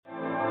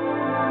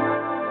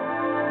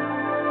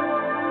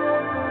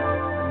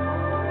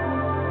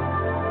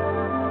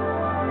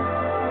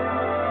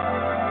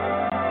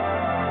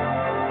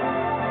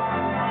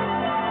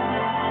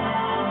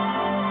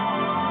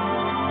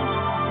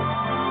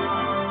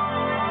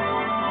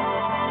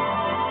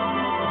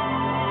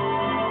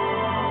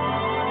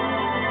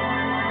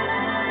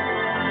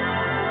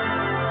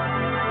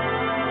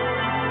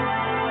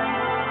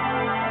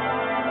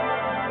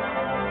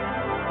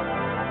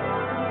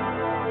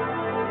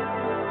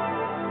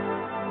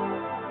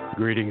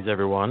Greetings,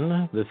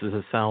 everyone. This is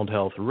a Sound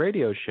Health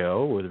radio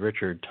show with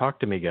Richard Talk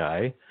to Me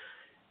Guy,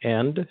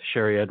 and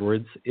Sherry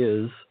Edwards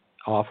is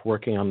off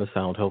working on the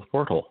Sound Health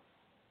portal.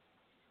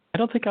 I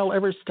don't think I'll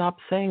ever stop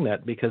saying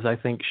that because I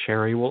think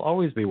Sherry will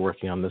always be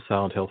working on the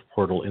Sound Health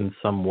portal in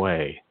some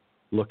way,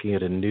 looking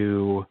at a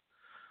new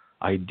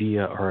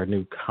idea or a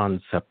new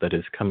concept that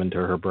has come into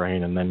her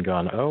brain and then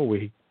gone, oh,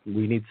 we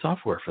need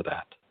software for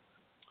that.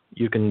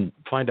 You can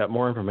find out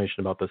more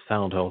information about the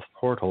Sound Health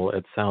portal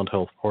at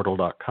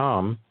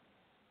soundhealthportal.com.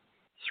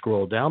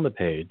 Scroll down the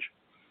page,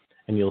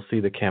 and you'll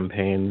see the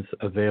campaigns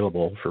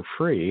available for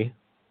free.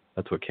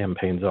 That's what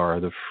campaigns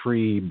are, the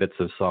free bits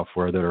of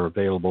software that are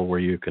available where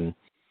you can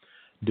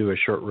do a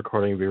short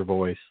recording of your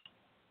voice,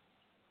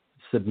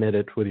 submit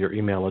it with your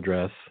email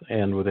address,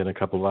 and within a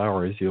couple of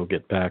hours, you'll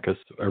get back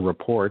a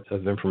report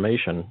of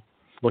information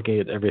looking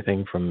at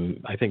everything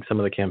from, I think some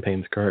of the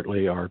campaigns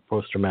currently are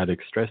post-traumatic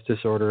stress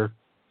disorder,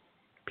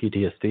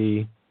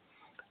 PTSD,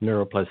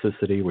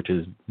 neuroplasticity, which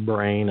is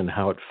brain and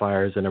how it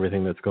fires and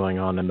everything that's going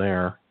on in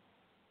there,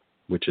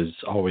 which is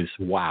always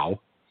wow,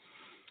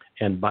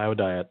 and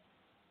biodiet.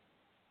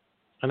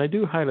 And I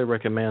do highly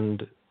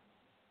recommend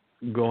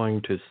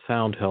going to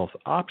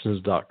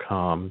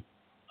soundhealthoptions.com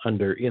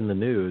under In the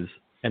News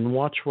and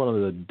watch one of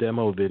the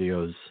demo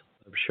videos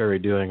of Sherry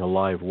doing a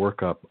live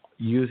workup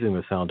using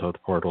the Sound Health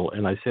portal.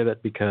 And I say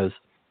that because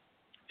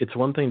it's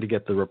one thing to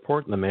get the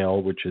report in the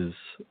mail, which is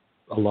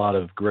a lot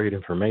of great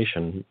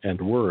information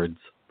and words,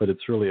 but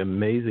it's really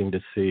amazing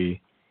to see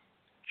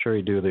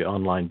Sherry do the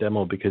online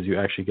demo because you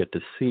actually get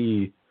to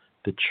see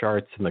the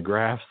charts and the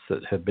graphs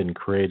that have been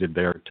created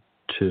there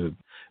to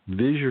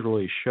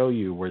visually show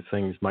you where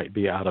things might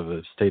be out of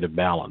a state of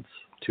balance,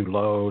 too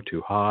low,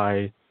 too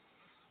high.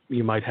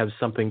 You might have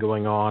something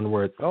going on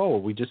where it's,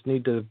 we just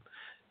need to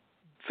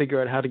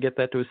figure out how to get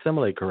that to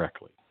assimilate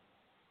correctly.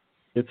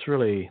 It's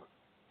really,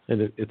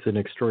 it's an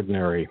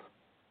extraordinary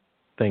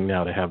thing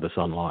now to have this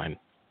online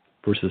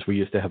versus we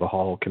used to have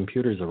all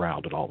computers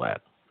around and all that.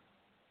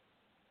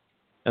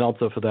 And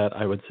also for that,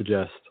 I would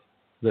suggest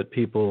that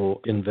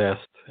people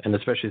invest, and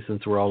especially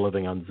since we're all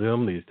living on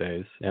Zoom these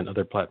days and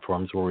other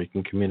platforms where we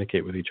can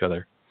communicate with each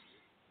other,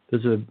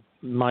 there's a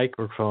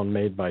microphone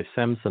made by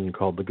Samson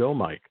called the Go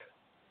Mic,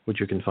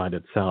 which you can find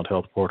at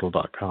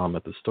soundhealthportal.com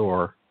at the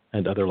store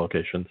and other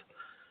locations.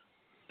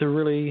 It's a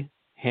really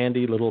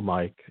handy little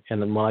mic,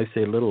 and then when I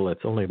say little,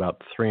 it's only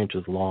about 3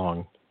 inches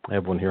long. I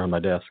have one here on my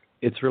desk.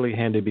 It's really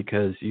handy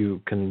because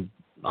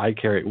I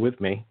carry it with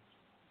me,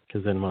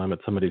 because then when I'm at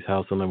somebody's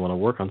house and they want to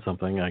work on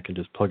something, I can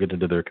just plug it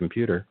into their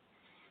computer,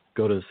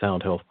 go to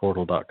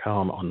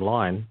soundhealthportal.com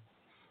online,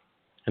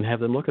 and have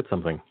them look at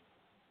something.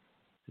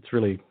 It's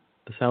really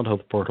the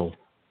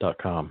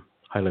soundhealthportal.com.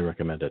 Highly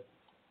recommend it.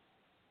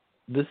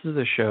 This is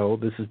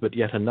but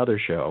yet another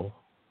show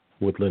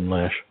with Lynn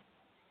Lesch,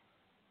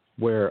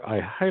 where I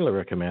highly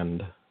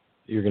recommend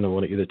you're going to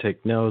want to either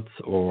take notes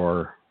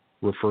or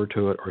refer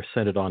to it or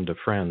send it on to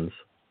friends,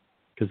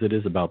 because it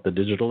is about the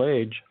digital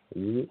age.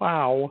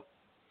 Wow.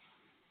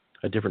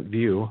 A different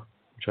view,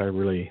 which I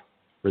really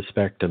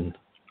respect and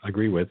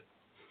agree with.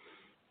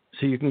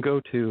 So you can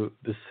go to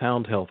the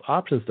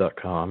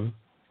soundhealthoptions.com,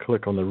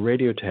 click on the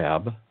radio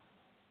tab,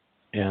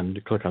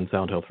 and click on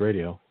Sound Health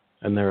Radio.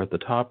 And there at the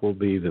top will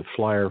be the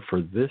flyer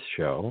for this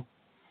show,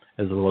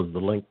 as well as the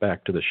link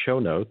back to the show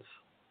notes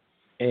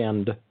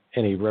and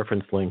any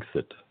reference links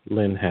that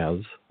Lynn has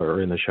or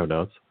in the show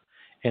notes.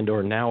 And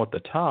or now at the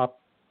top,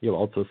 you'll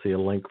also see a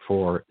link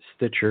for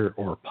Stitcher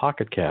or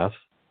Pocket Cast.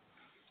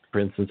 For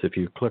instance, if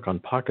you click on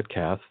Pocket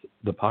Cast,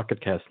 the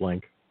Pocket Cast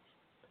link,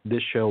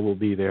 this show will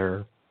be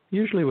there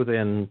usually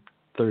within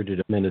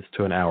 30 minutes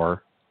to an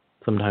hour.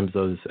 Sometimes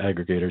those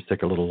aggregators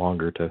take a little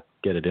longer to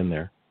get it in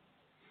there.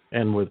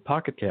 And with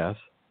Pocket Cast,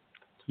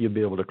 you'll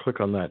be able to click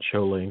on that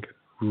show link,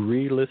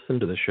 re-listen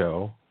to the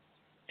show,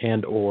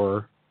 and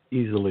or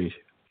easily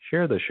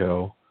share the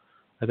show.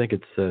 I think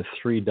it's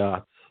 3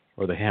 dots,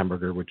 or the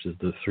hamburger, which is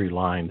the 3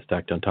 lines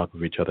stacked on top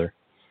of each other.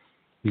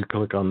 You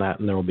click on that,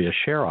 and there will be a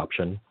share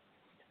option,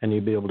 and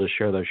you'll be able to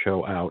share the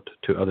show out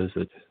to others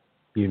that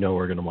you know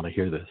are going to want to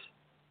hear this.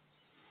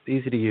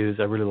 It's easy to use.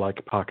 I really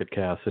like Pocket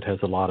Cast. It has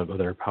a lot of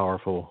other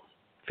powerful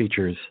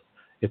features.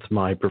 It's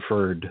my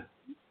preferred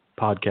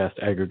podcast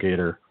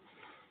aggregator.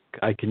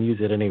 I can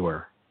use it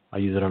anywhere. I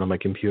use it on my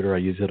computer. I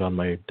use it on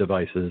my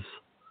devices.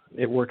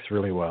 It works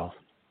really well.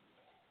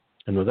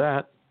 And with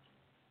that,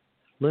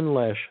 Lynn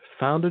Lesch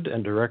founded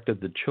and directed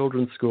the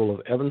Children's School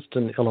of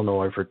Evanston,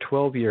 Illinois for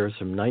 12 years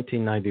from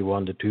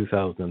 1991 to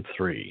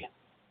 2003.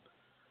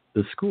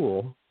 The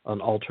school, an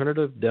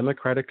alternative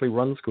democratically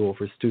run school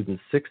for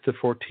students 6 to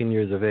 14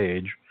 years of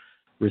age,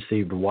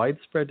 received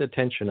widespread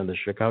attention in the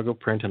Chicago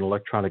print and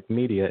electronic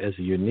media as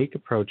a unique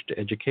approach to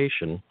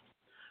education,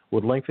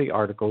 with lengthy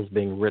articles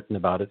being written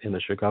about it in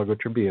the Chicago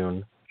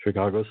Tribune,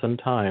 Chicago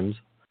Sun-Times,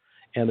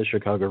 and the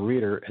Chicago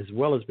Reader, as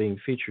well as being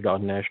featured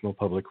on National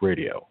Public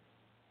Radio.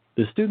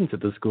 The students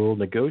at the school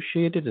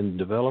negotiated and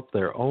developed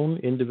their own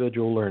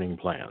individual learning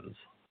plans,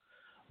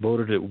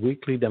 voted at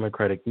weekly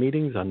democratic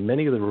meetings on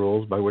many of the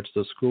rules by which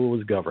the school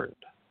was governed,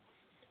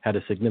 had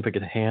a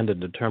significant hand in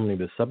determining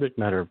the subject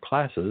matter of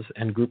classes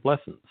and group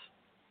lessons,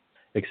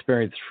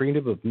 experienced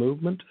freedom of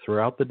movement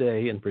throughout the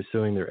day in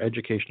pursuing their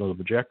educational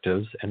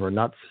objectives, and were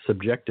not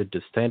subjected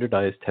to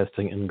standardized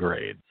testing and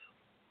grades.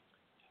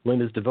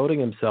 Lynn is devoting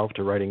himself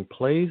to writing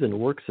plays and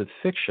works of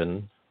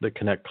fiction that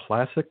connect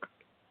classic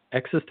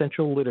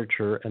existential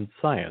literature and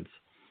science,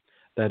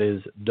 that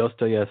is,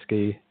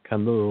 Dostoevsky,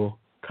 Camus,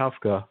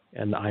 Kafka,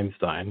 and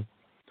Einstein,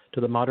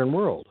 to the modern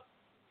world.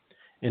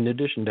 In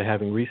addition to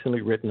having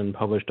recently written and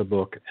published a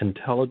book,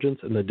 Intelligence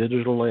in the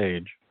Digital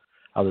Age,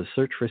 How the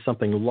Search for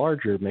Something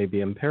Larger May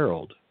Be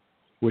Imperiled,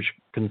 which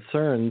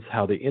concerns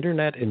how the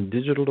internet and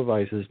digital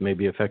devices may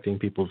be affecting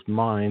people's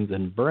minds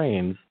and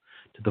brains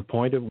to the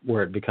point of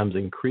where it becomes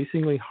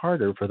increasingly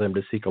harder for them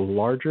to seek a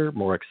larger,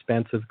 more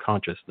expansive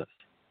consciousness.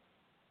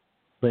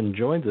 Lynn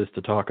joins us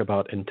to talk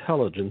about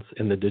intelligence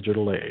in the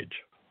digital age.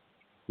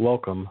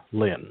 Welcome,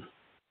 Lynn.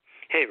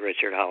 Hey,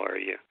 Richard, how are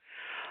you?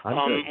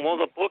 Well,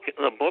 the book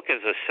is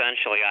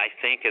essentially, I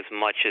think, as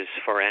much as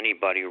for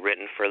anybody,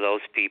 written for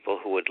those people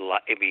who would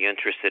be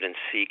interested in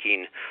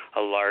seeking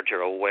a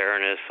larger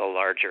awareness, a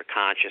larger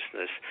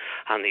consciousness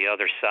on the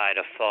other side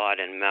of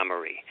thought and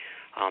memory.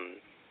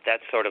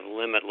 That sort of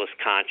limitless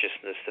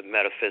consciousness that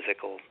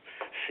metaphysical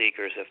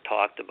seekers have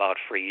talked about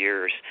for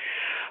years.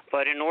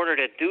 But in order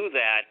to do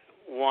that,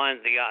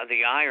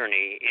 the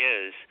irony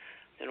is,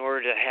 in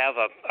order to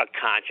have a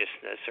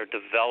consciousness or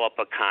develop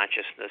a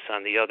consciousness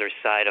on the other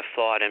side of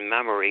thought and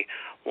memory,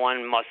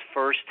 one must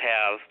first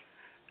have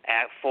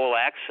full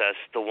access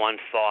to one's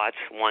thoughts,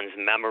 one's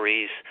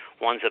memories,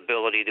 one's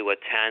ability to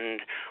attend,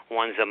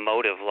 one's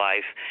emotive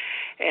life.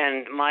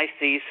 And my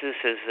thesis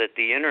is that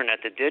the internet,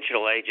 the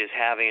digital age, is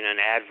having an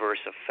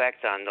adverse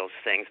effect on those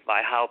things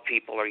by how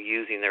people are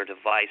using their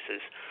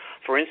devices.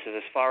 For instance,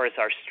 as far as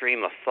our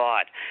stream of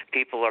thought,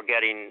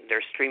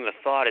 their stream of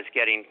thought is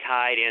getting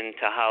tied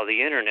into how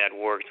the internet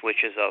works,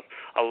 which is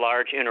a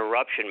large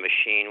interruption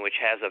machine, which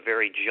has a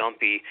very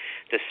jumpy,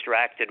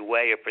 distracted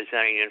way of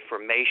presenting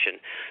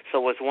information.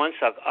 So as once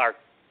our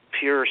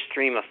pure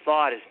stream of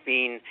thought is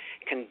being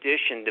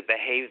conditioned to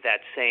behave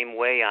that same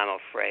way,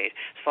 I'm afraid.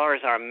 As far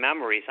as our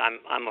memories,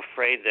 I'm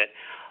afraid that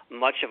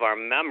much of our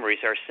memories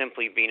are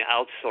simply being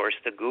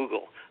outsourced to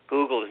Google.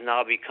 Google is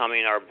now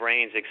becoming our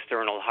brain's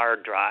external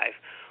hard drive,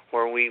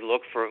 where we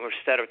look for,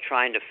 instead of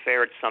trying to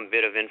ferret some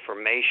bit of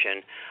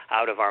information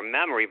out of our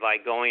memory by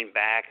going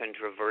back and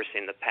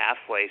traversing the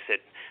pathways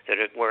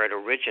where it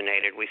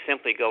originated, we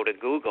simply go to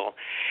Google.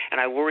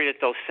 And I worry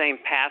that those same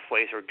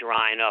pathways are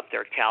drying up.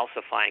 They're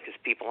calcifying because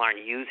people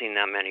aren't using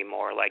them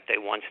anymore like they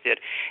once did.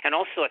 And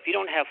also, if you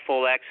don't have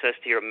full access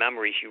to your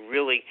memories, you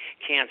really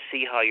can't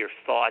see how your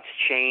thoughts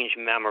change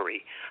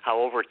memory,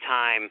 how over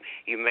time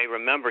you may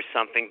remember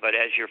something, but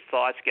as your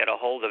thoughts get a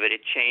hold of it,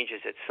 it changes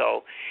it.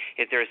 So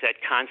if there's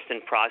that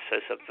constant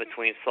process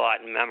between thought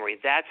and memory,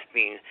 that's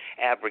being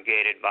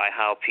abrogated by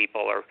how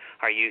people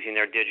are using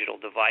their digital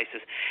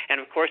devices.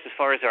 And of course, as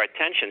far as our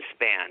attention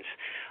spans,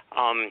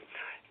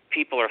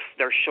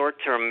 their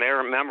short-term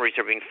memories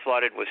are being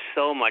flooded with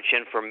so much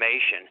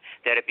information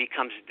that it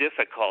becomes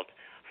difficult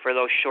for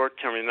those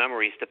short-term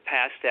memories to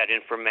pass that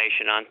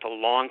information on to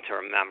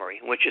long-term memory,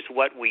 which is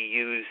what we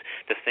use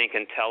to think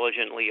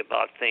intelligently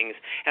about things,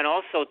 and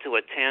also to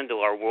attend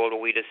to our world where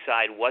we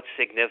decide what's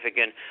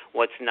significant,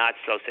 what's not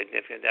so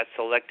significant. That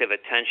selective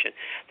attention,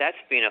 that's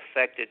being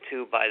affected,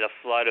 too, by the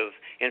flood of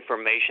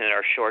information that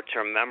our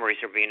short-term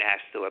memories are being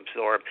asked to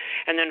absorb.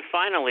 And then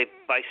finally,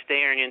 by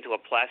staring into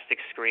a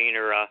plastic screen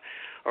or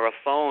a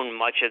phone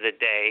much of the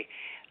day,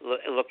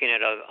 looking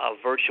at a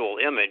virtual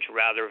image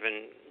rather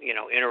than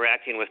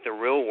interacting with the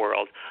real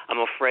world,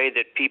 I'm afraid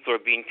that people are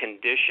being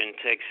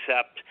conditioned to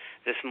accept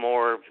this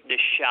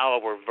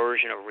shallower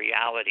version of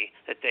reality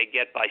that they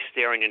get by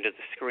staring into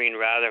the screen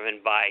rather than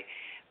by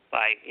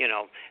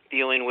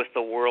dealing with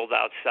the world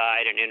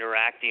outside and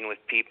interacting with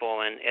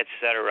people and et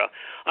cetera.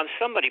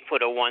 Somebody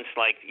put it once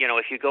like,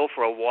 if you go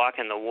for a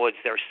walk in the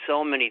woods, there's so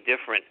many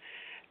different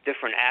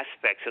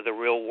aspects of the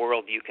real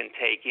world you can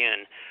take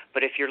in.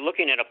 But if you're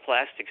looking at a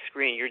plastic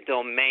screen, your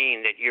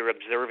domain that you're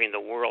observing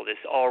the world has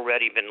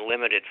already been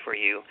limited for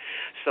you.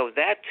 So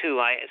that's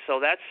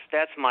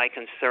my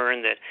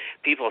concern, that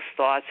people's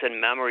thoughts and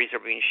memories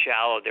are being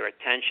shallow, their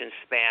attention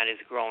span is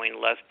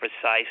growing less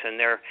precise, and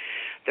their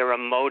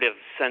emotive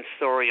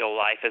sensorial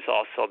life is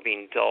also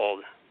being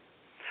dulled.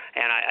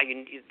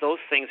 And those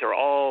things are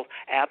all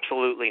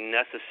absolutely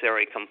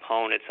necessary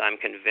components, I'm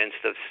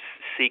convinced, of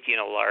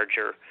seeking a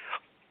larger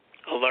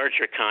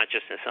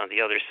consciousness on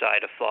the other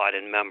side of thought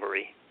and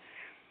memory.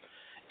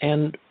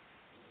 And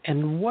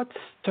what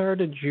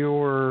started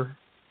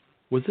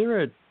was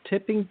there a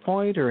tipping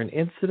point or an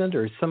incident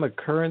or some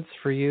occurrence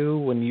for you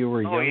when you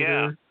were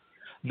younger?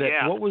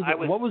 Yeah. What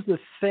was the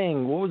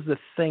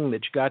thing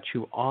that got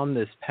you on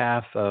this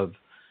path of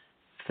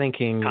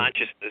thinking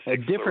consciousness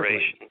exploration?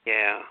 differently?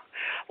 Yeah.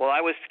 Well, I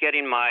was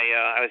getting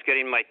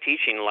my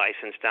teaching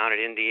license down at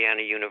Indiana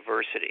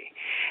University,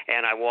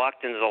 and I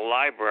walked into the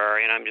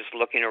library, and I'm just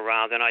looking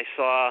around, and I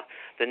saw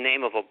the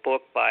name of a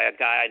book by a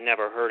guy I'd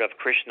never heard of,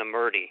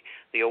 Krishnamurti,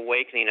 The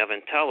Awakening of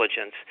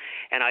Intelligence.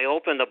 And I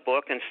opened the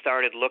book and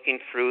started looking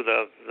through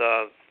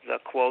the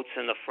quotes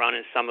in the front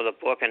and some of the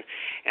book, and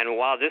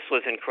wow, this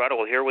was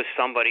incredible. Here was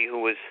somebody who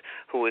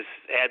was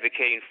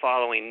advocating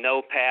following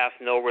no path,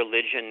 no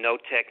religion, no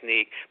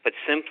technique, but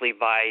simply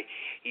by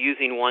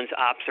using one's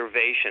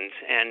observations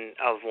and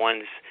of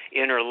one's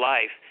inner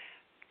life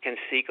can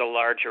seek a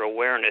larger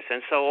awareness.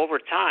 And so over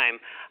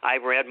time,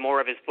 I read more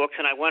of his books,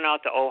 and I went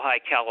out to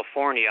Ojai,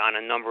 California on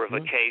a number of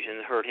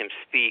occasions, heard him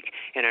speak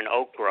in an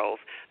oak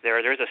grove.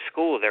 There's a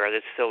school there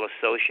that's still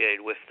associated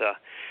with the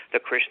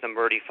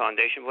Krishnamurti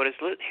Foundation, but it's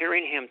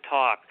hearing him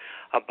talk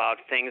about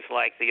things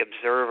like the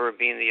observer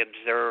being the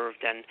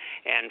observed and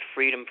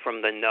freedom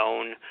from the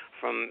known,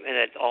 from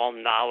that all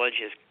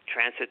knowledge is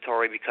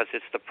transitory because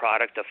it's the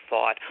product of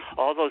thought.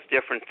 All those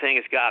different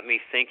things got me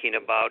thinking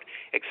about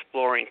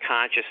exploring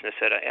consciousness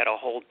at a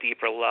whole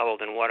deeper level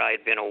than what I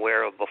had been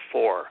aware of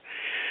before.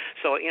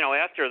 So,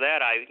 after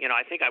that, I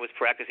think I was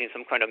practicing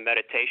some kind of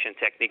meditation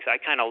techniques. I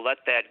kind of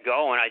let that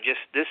go, and I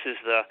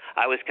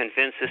was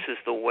convinced this is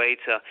the way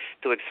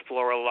to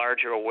explore a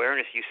larger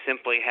awareness. You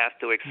simply have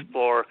to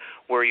explore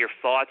where your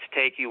thoughts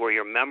take you, where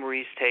your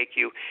memories take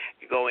you.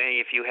 You go in,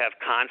 if you have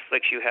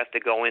conflicts, you have to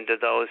go into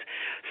those.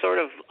 Sort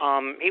of,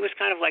 he was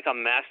kind of like a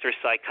master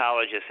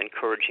psychologist,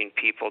 encouraging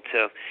people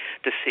to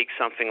seek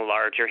something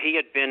larger. He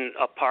had been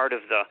a part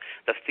of the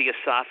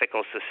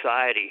Theosophical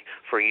Society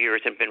for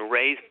years and been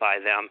raised by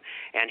them,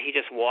 and he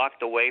just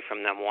walked away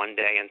from them one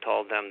day and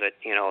told them that,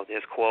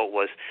 his quote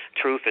was,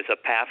 "Truth is a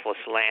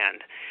pathless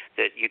land,"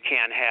 that you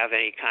can't have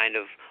any kind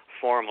of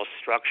formal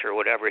structure or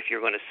whatever if you're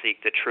going to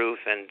seek the truth.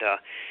 And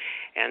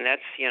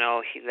that's,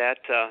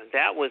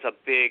 that was a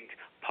big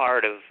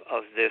part of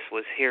this,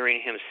 was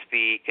hearing him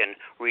speak and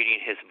reading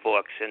his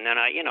books. And then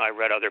I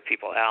read other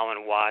people,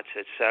 Alan Watts,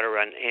 et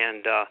cetera,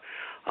 and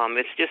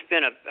it's just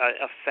been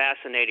a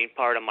fascinating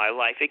part of my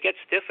life. It gets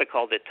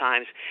difficult at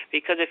times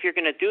because if you're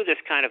going to do this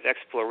kind of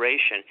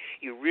exploration,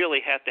 you really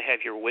have to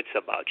have your wits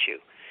about you,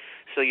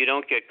 so you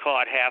don't get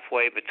caught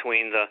halfway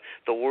between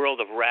the world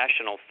of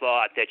rational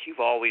thought that you've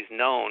always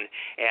known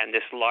and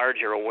this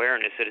larger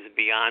awareness that is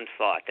beyond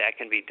thought. That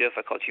can be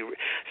difficult.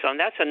 And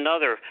that's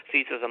another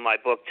thesis of my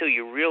book, too.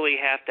 You really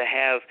have to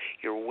have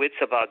your wits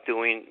about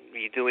doing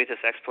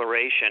this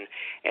exploration.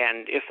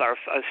 And if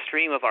a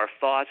stream of our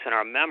thoughts and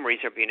our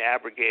memories are being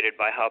abrogated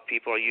by how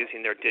people are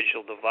using their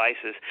digital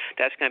devices,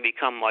 that's going to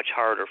become much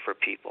harder for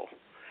people.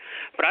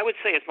 But I would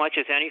say, as much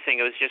as anything,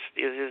 it was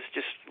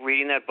just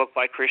reading that book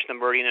by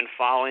Krishnamurti and then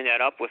following that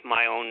up with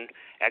my own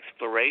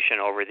exploration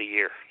over the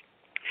year.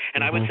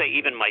 And I would say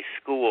even my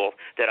school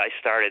that I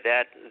started,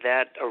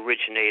 that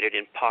originated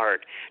in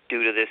part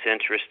due to this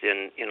interest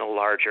in a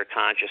larger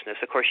consciousness.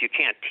 Of course, you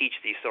can't teach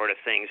these sort of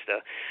things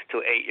to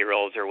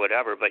 8-year-olds or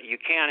whatever, but you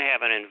can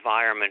have an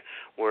environment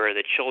where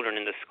the children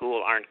in the school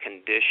aren't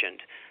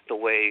conditioned the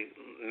way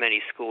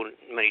many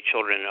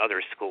children in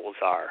other schools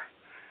are.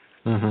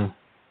 Mm-hmm.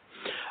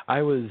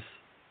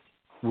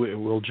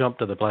 We'll jump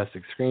to the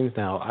plastic screens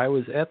now. I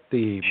was at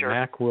the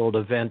Macworld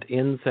event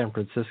in San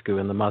Francisco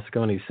in the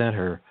Moscone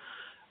Center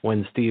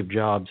when Steve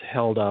Jobs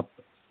held up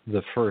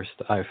the first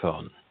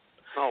iPhone.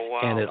 Oh,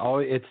 wow. And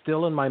it's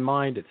still in my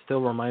mind. It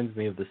still reminds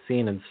me of the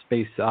scene in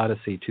Space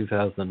Odyssey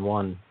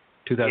 2001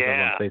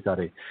 Space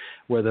Odyssey,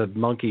 where the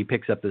monkey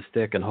picks up the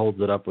stick and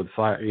holds it up with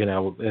fire,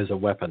 as a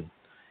weapon.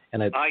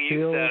 And it's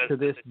still to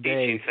this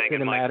day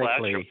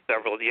cinematically.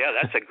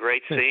 That's a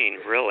great scene,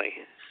 really.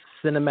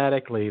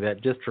 Cinematically,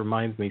 that just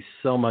reminds me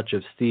so much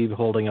of Steve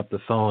holding up the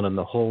phone and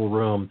the whole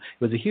room.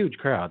 It was a huge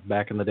crowd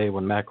back in the day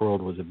when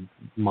Macworld was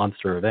a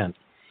monster event.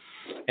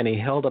 And he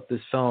held up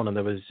this phone, and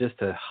there was just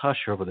a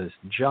hush over this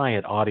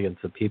giant audience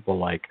of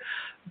people,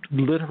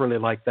 literally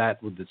like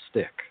that with the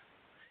stick.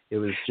 It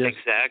was just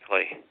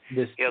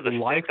this the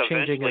life-changing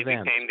stick eventually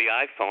event. Became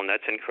the iPhone.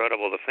 That's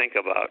incredible to think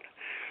about.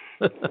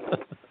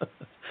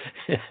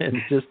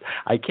 And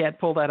I can't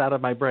pull that out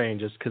of my brain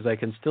just because I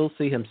can still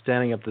see him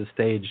standing up the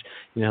stage,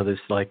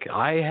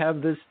 I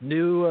have this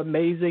new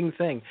amazing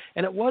thing.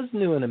 And it was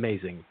new and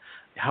amazing.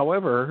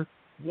 However,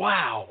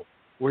 wow,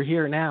 we're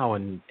here now.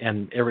 And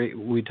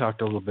we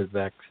talked a little bit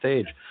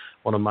backstage.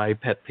 One of my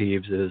pet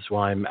peeves is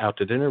when I'm out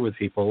to dinner with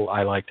people,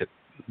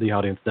 the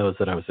audience knows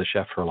that I was a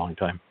chef for a long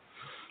time.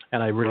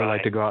 And I really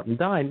like to go out and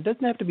dine. It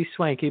doesn't have to be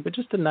swanky, but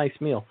just a nice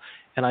meal.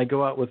 And I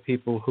go out with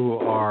people who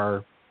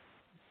are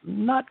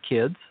not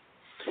kids,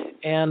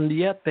 and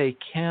yet they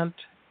can't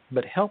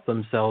but help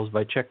themselves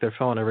by check their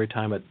phone every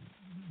time it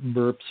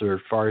burps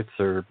or farts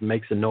or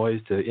makes a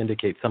noise to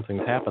indicate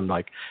something's happened.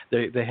 Like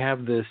they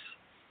have this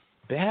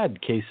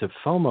bad case of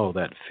FOMO,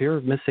 that fear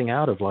of missing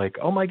out, of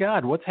oh my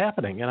God, what's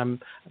happening?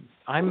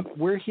 And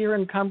we're here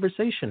in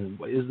conversation.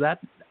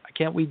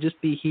 Can't we just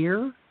be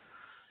here?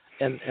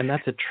 And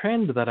that's a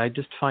trend that I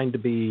just find to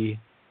be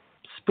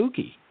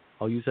spooky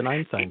I'll use an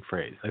Einstein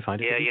phrase. I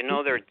find it Yeah, to be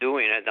stupid. they're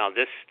doing it. Now,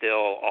 this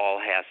still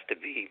all has to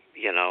be,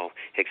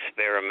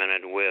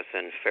 experimented with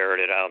and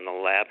ferreted out in the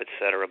lab, et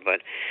cetera.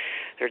 But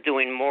they're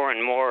doing more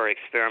and more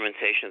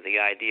experimentation with the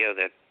idea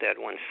that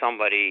when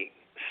somebody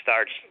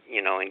starts,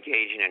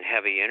 engaging in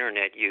heavy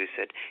internet use,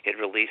 it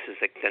releases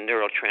the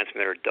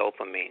neurotransmitter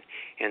dopamine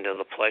into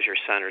the pleasure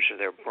centers of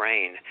their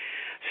brain.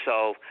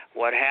 So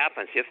what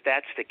happens if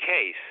that's the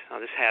case? Now,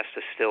 this has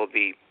to still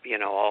be,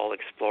 all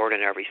explored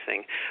and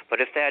everything.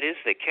 But if that is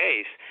the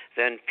case,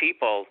 then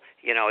people,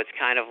 it's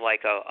kind of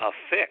like a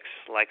fix,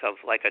 like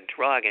a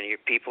drug, and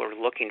people are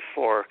looking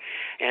for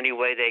any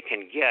way they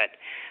can get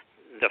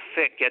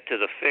to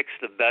the fix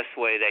the best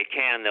way they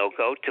can, they'll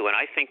go to. And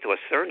I think to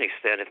a certain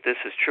extent, if this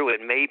is true, it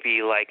may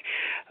be like,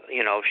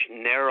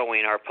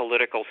 narrowing our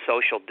political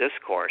social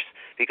discourse,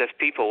 because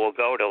people will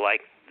go to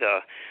like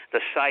the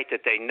site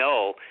that they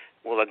know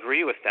will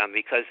agree with them,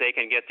 because they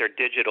can get their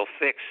digital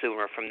fix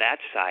sooner from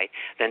that site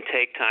than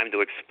take time to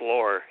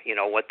explore,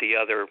 what the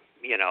other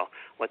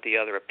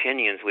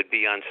opinions would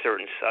be on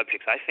certain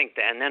subjects. I think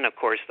that, and then of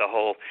course the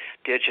whole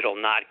digital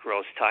knot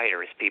grows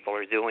tighter as people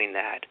are doing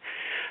that.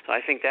 So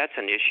I think that's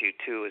an issue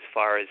too, as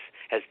far as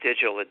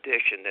digital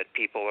addiction, that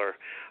people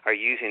are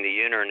using the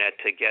internet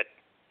to get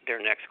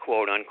their next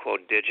quote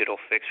unquote digital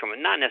fix from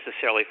it, not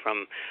necessarily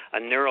from a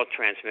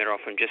neurotransmitter, or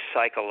from just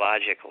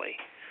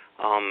psychologically.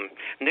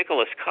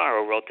 Nicholas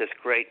Carr, who wrote this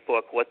great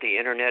book, What the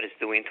Internet is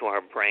Doing to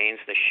Our Brains,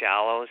 The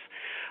Shallows,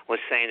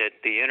 was saying that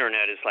the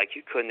Internet is like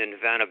you couldn't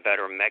invent a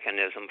better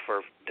mechanism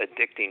for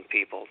addicting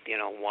people,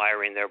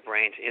 wiring their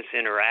brains. It's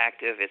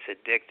interactive, it's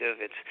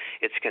addictive,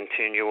 it's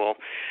continual.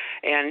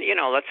 And,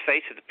 let's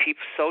face it,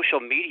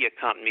 social media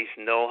companies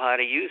know how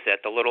to use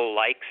that. The little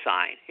like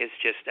sign is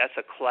that's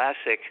a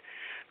classic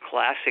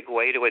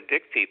way to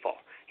addict people,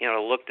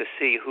 to look to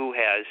see who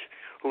has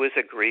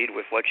agreed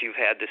with what you've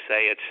had to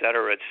say, et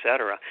cetera, et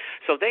cetera.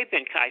 So they've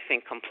been, I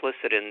think,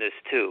 complicit in this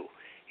too.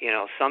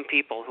 Some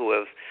people who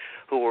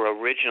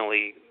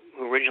originally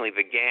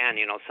began,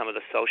 some of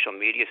the social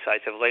media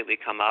sites have lately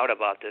come out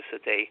about this,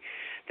 that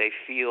they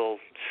feel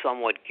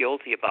somewhat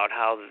guilty about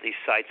how these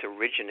sites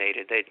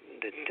originated,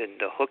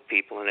 to hook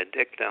people and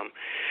addict them.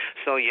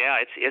 So yeah,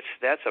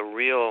 that's a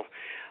real,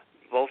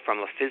 both from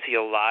a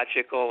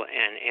physiological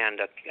and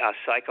a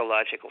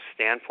psychological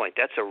standpoint,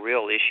 that's a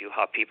real issue,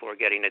 how people are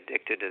getting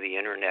addicted to the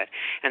internet.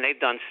 And they've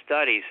done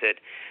studies that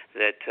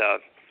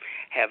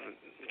have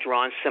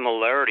drawn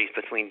similarities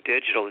between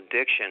digital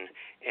addiction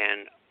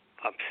and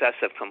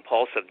obsessive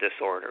compulsive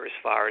disorder, as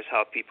far as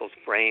how people's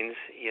brains,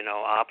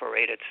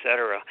 operate, et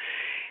cetera.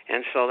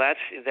 And so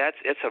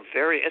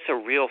it's a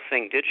real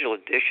thing. Digital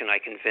addiction, I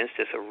convinced,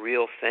 is a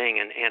real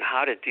thing, and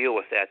how to deal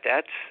with that.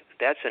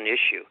 That's an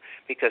issue,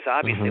 because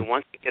obviously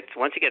once it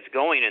gets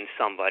going in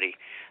somebody,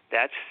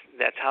 that's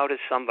how does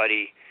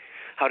somebody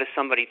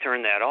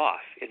turn that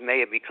off? It may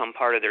have become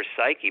part of their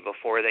psyche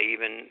before they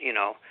even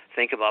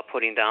think about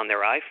putting down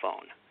their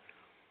iPhone.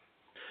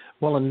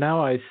 Well, and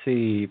now I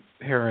see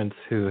parents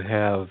who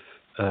have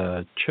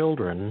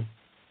children,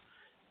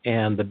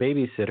 and the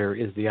babysitter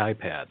is the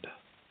iPad.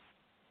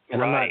 And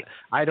right.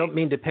 I don't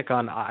mean to pick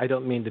on the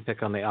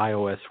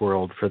iOS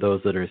world for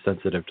those that are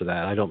sensitive to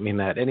that. I don't mean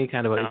that. Any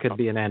kind of it could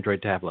be an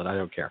Android tablet. I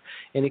don't care.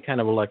 Any kind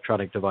of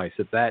electronic device.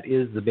 That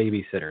is the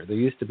babysitter. There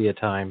used to be a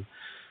time.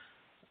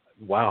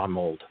 Wow, I'm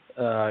old.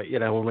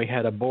 When we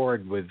had a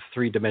board with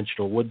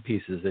 3-dimensional wood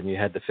pieces and you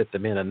had to fit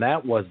them in, and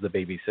that was the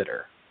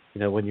babysitter.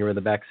 When you were in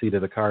the back seat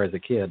of the car as a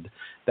kid,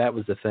 that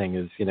was the thing,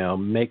 is,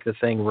 make the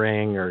thing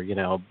ring, or,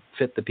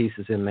 fit the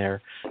pieces in there.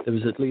 There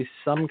was at least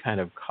some kind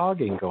of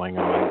cogging going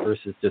on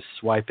versus just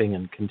swiping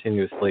and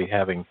continuously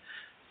having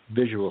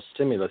visual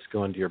stimulus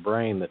go into your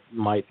brain that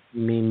might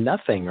mean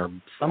nothing or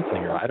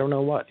something, or I don't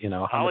know what.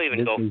 I'll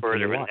even go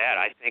further than that.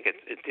 I think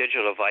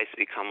digital devices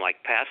become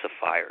like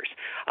pacifiers.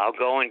 I'll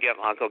go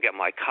get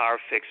my car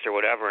fixed or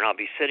whatever, and I'll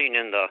be sitting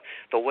in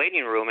the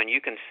waiting room, and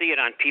you can see it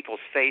on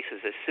people's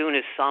faces. As soon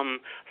as some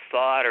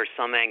thought or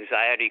some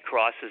anxiety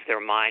crosses their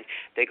mind,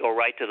 they go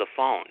right to the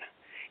phone.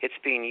 It's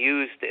being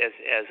used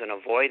as an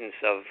avoidance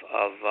of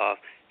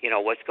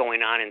what's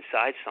going on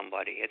inside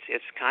somebody.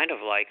 It's kind of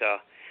like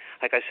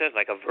I said,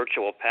 like a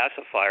virtual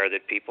pacifier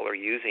that people are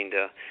using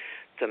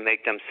to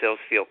make themselves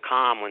feel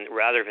calm,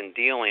 rather than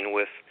dealing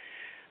with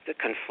the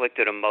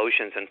conflicted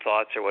emotions and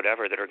thoughts or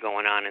whatever that are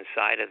going on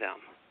inside of them.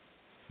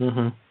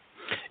 Mm-hmm.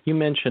 You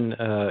mentioned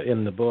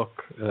in the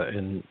book,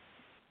 in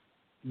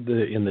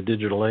the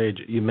digital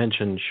age, you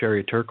mentioned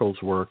Sherry Turkle's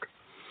work.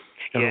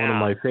 And yeah. one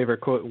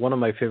of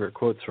my favorite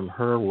quotes from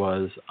her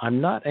was,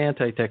 "I'm not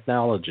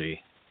anti-technology.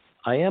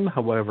 I am,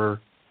 however,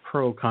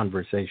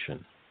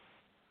 pro-conversation."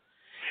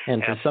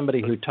 And for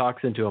somebody who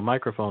talks into a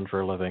microphone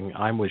for a living,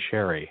 I'm with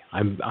Sherry.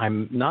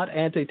 I'm not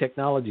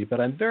anti-technology, but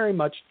I'm very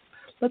much,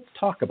 let's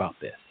talk about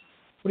this.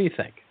 What do you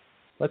think?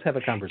 Let's have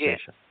a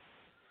conversation.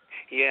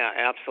 Yeah,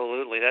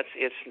 absolutely.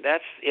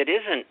 It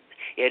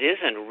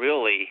isn't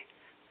really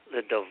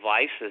the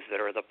devices that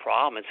are the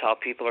problem. It's how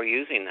people are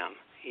using them.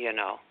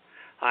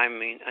 I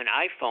mean, an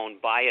iPhone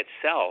by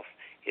itself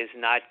is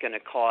not going to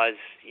cause,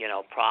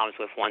 problems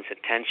with one's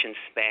attention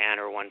span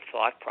or one's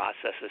thought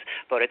processes,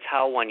 but it's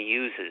how one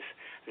uses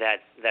that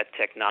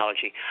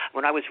technology.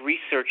 When I was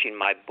researching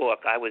my book,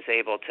 I was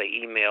able to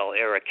email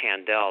Eric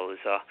Kandel,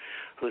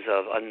 who's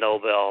a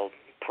Nobel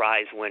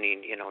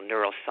Prize-winning,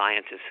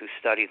 neuroscientist who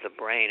studies the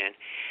brain, and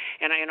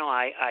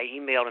I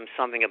emailed him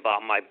something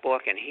about my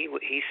book, and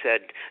he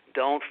said,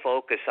 don't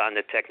focus on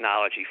the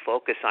technology,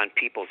 focus on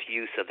people's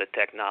use of the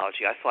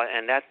technology. I thought,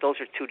 and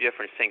those are two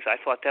different things. I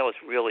thought that was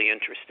really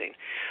interesting.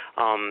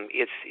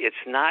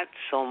 It's not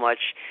so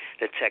much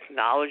the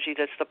technology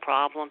that's the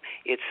problem;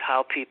 it's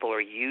how people are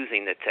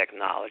using the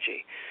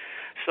technology.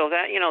 So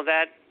that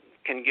that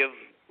can give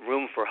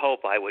room for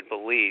hope, I would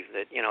believe,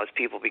 that as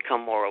people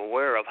become more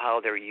aware of how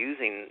they're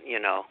using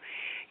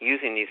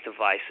these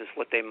devices,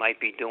 what they might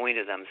be doing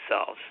to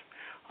themselves.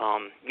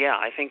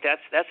 I think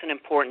that's an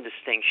important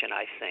distinction,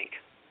 I think.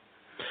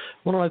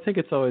 Well, I think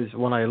it's always,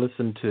 when I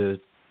listen to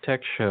tech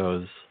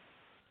shows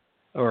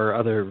or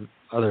other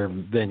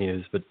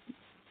venues, but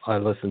I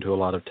listen to a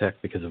lot of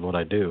tech because of what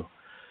I do,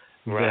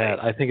 right.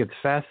 that I think it's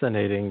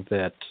fascinating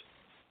that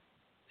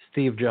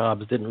Steve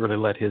Jobs didn't really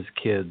let his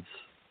kids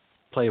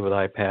play with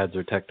iPads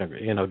or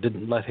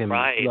didn't let them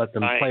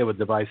play with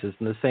devices.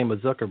 And the same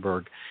with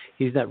Zuckerberg.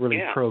 He's not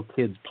really pro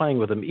kids playing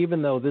with them,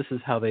 even though this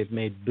is how they've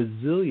made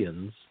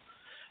bazillions.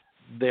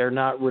 They're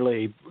not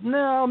really,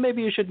 no,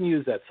 maybe you shouldn't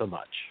use that so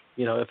much.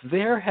 If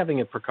they're having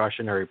a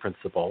precautionary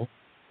principle,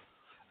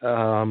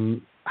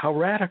 how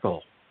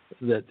radical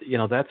that,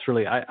 that's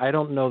really, I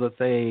don't know that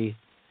they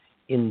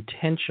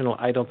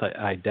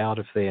I doubt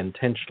if they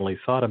intentionally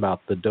thought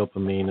about the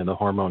dopamine and the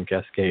hormone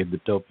cascade,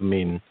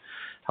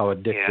 how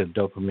addictive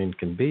dopamine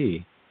can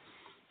be.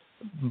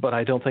 But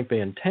I don't think they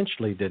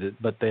intentionally did it,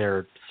 but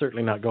they're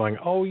certainly not going,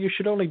 oh, you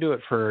should only do it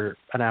for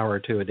an hour or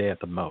two a day at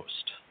the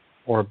most,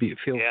 or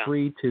feel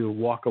free to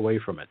walk away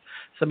from it.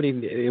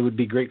 It would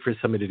be great for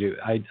somebody to do.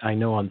 I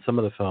know on some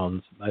of the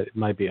phones, it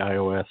might be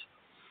iOS,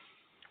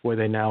 where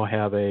they now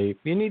have you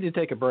need to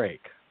take a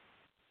break.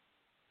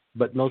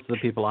 But most of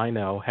the people I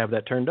know have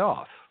that turned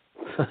off.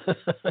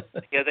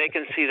 They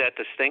can see that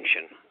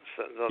distinction.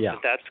 So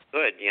that's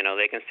good.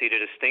 They can see the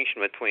distinction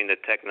between the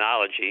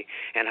technology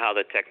and how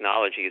the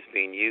technology is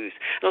being used.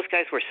 Those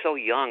guys were so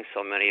young,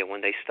 so many, when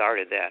they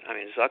started that. I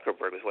mean,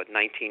 Zuckerberg was,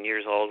 19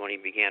 years old when he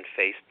began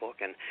Facebook.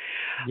 And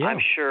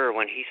I'm sure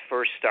when he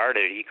first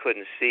started, he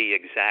couldn't see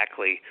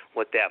exactly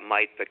what that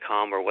might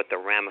become or what the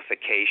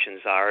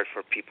ramifications are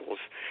for people's,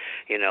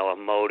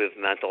 emotive,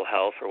 mental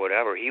health or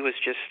whatever. He was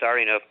just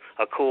starting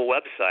a cool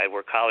website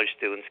where college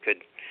students could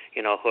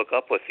hook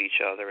up with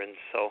each other, and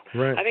so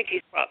I think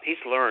he's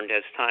learned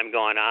as time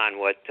gone on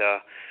what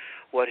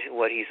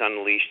he's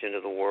unleashed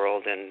into the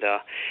world, and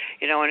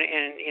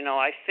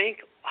I think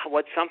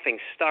what something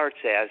starts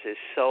as is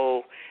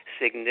so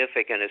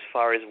significant as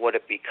far as what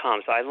it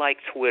becomes. I like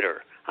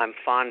Twitter. I'm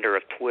fonder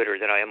of Twitter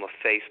than I am of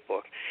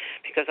Facebook,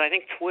 because I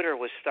think Twitter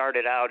was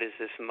started out as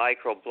this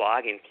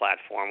micro-blogging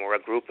platform where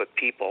a group of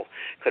people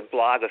could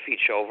blog with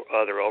each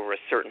other over a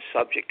certain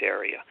subject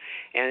area.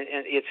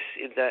 And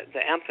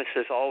the emphasis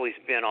has always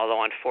been,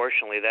 although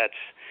unfortunately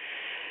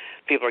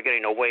people are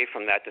getting away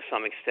from that to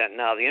some extent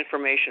now. The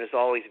information has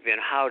always been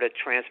how to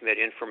transmit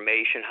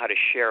information, how to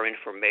share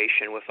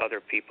information with other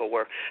people,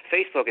 where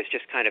Facebook is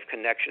just kind of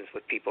connections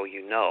with people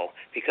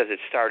because it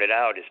started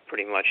out as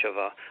pretty much of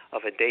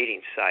a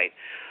dating site.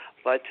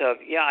 But,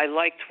 I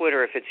like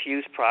Twitter if it's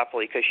used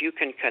properly, because you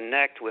can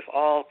connect with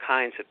all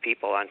kinds of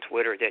people on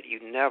Twitter that you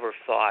never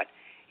thought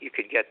you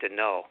could get to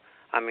know.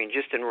 I mean,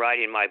 just in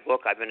writing my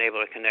book, I've been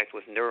able to connect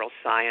with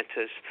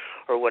neuroscientists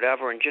or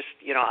whatever, and just,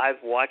 I've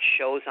watched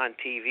shows on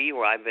TV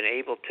where I've been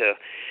able to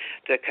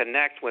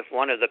connect with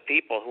one of the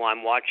people who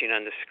I'm watching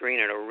on the screen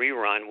in a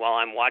rerun while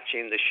I'm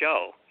watching the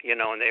show,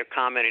 and they're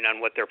commenting on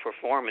what their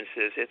performance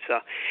is.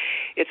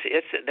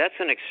 That's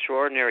an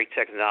extraordinary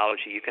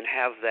technology. You can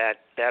have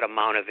that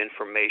amount of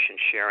information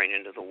sharing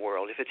into the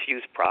world if it's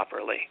used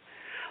properly.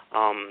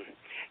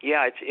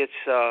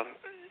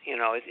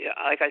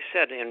 Like I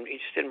said,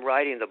 just in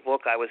writing the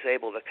book, I was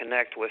able to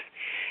connect with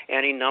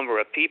any number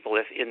of people.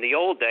 If in the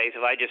old days,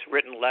 if I just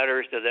written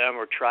letters to them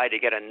or tried to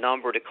get a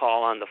number to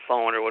call on the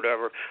phone or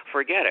whatever,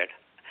 forget it.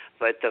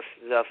 But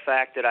the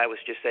fact that I was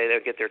just able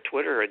to get their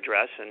Twitter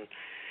address and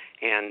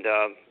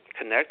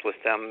connect with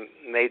them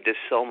made this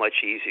so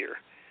much easier.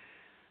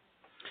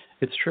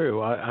 It's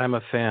true. I'm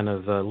a fan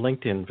of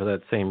LinkedIn for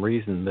that same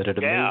reason, that it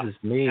amazes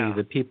me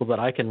the people that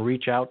I can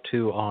reach out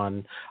to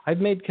on. I've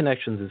made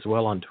connections as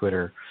well on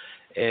Twitter,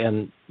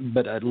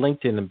 but at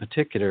LinkedIn in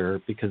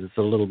particular, because it's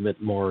a little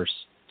bit more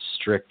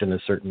strict in a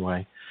certain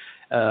way.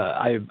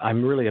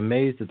 I'm really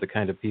amazed at the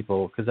kind of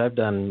people, because I've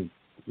done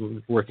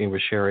working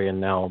with Sherry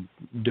and now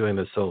doing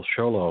this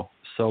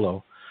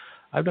solo.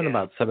 I've done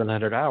about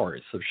 700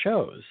 hours of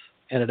shows.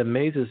 And it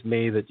amazes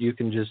me that you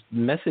can just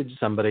message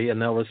somebody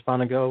and they'll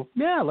respond and go,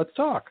 "Yeah, let's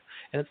talk."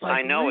 And it's like,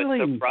 I know,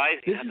 really, it's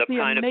surprising this is the the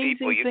kind of amazing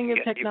people you thing can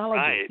in get.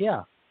 technology. Right.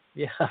 Yeah.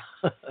 Yeah.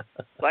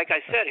 Like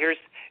I said, here's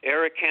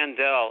Eric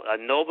Kandel, a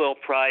Nobel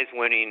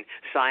Prize-winning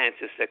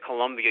scientist at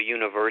Columbia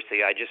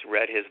University. I just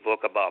read his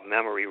book about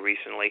memory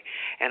recently,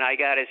 and I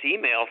got his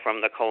email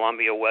from the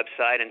Columbia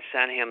website and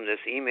sent him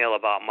this email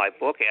about my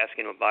book,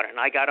 asking him about it, and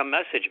I got a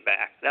message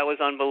back. That was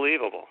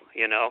unbelievable,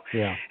 you know.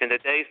 Yeah. In the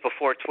days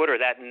before Twitter,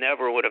 that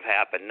never would have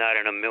happened, not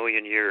in a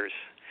million years.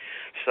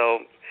 So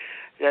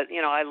that,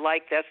 you know,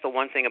 that's the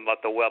one thing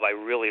about the web. I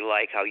really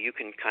like how you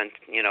can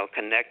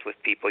connect with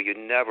people you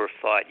never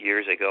thought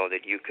years ago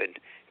that you could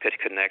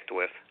connect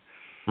with.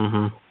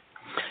 Mhm.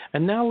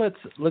 And now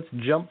let's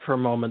jump for a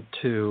moment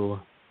to,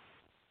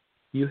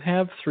 you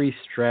have 3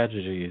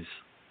 strategies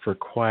for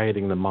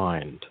quieting the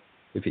mind.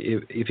 If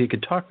you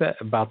could talk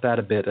about that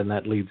a bit, and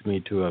that leads me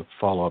to a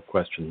follow-up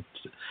question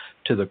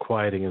to the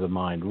quieting of the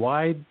mind.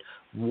 Why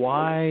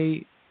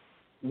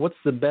what's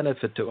the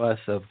benefit to us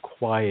of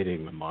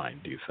quieting the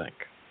mind, do you think?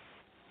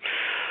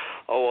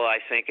 Oh, well, I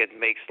think it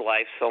makes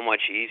life so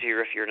much easier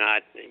if you're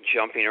not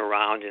jumping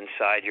around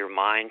inside your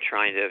mind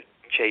trying to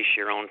chase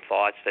your own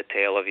thoughts, the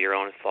tail of your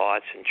own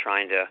thoughts, and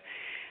trying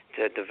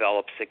to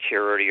develop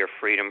security or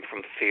freedom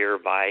from fear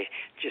by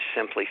just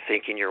simply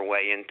thinking your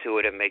way into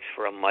it. It makes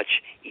for a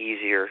much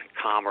easier,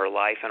 calmer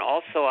life. And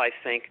also, I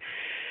think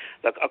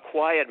a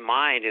quiet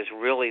mind is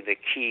really the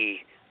key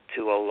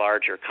to a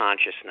larger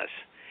consciousness.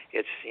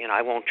 It's,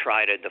 I won't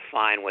try to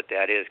define what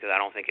that is because I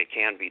don't think it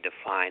can be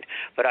defined.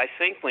 But I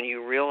think when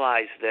you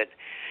realize that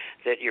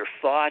your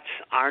thoughts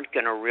aren't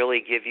going to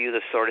really give you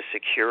the sort of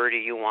security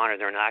you want, or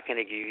they're not going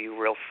to give you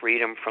real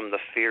freedom from the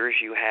fears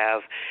you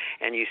have,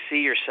 and you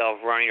see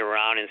yourself running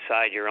around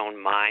inside your own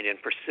mind and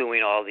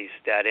pursuing all these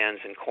dead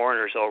ends and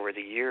corners over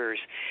the years,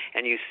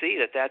 and you see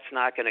that that's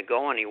not going to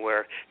go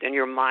anywhere, then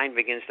your mind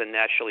begins to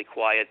naturally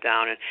quiet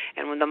down.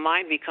 And when the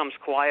mind becomes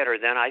quieter,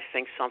 then I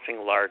think something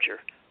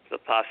larger, the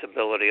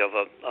possibility of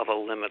a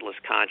limitless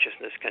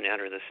consciousness, can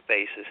enter the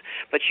spaces.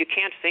 But you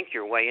can't think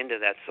your way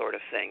into that sort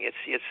of thing.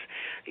 It's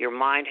your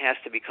mind has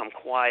to become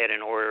quiet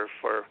in order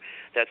for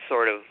that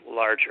sort of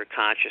larger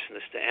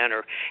consciousness to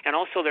enter. And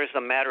also there's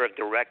the matter of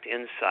direct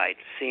insight,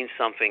 seeing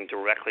something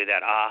directly,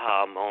 that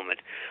aha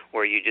moment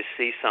where you just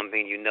see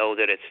something, you know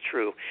that it's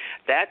true.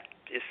 That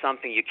is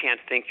something you can't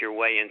think your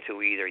way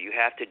into either. You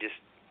have to just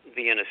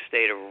be in a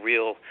state of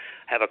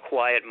have a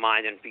quiet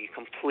mind and be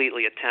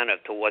completely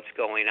attentive to what's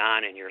going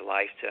on in your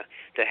life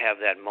to have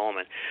that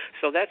moment.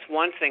 So that's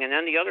one thing. And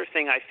then the other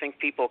thing I think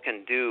people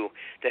can do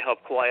to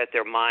help quiet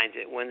their minds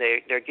when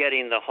they're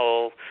getting the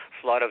whole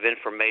flood of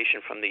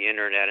information from the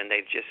internet and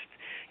they've just,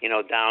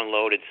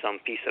 downloaded some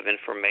piece of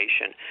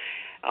information.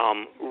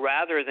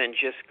 Rather than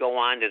just go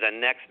on to the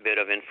next bit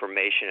of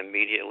information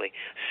immediately,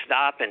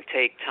 stop and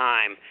take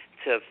time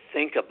to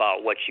think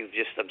about what you've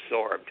just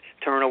absorbed.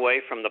 Turn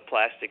away from the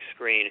plastic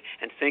screen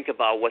and think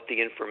about what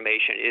the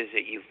information is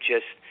that you've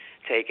just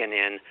taken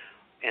in.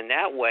 And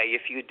that way,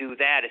 if you do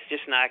that, it's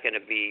just not going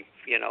to be,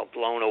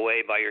 blown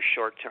away by your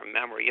short-term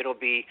memory. It'll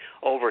be,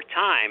 over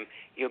time,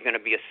 you're going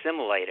to be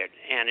assimilated,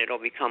 and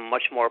it'll become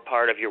much more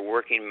part of your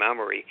working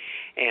memory,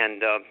 and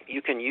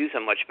you can use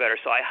them much better.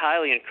 So I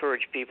highly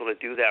encourage people to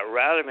do that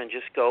rather than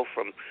just go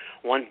from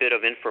one bit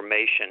of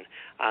information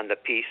on the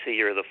PC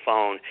or the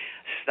phone.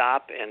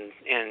 Stop and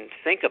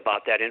think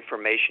about that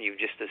information you've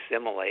just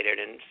assimilated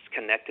and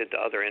connected to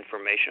other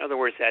information. In other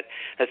words, that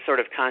sort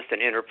of constant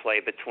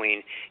interplay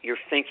between your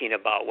thinking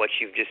about what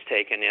you've just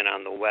taken in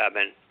on the web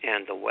and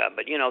the web.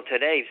 But,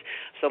 today,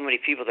 so many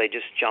people, they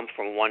just jump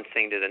from one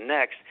thing to the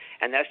next,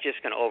 and that's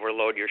just going to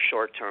overload your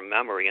short-term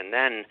memory. And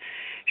then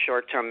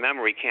short-term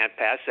memory can't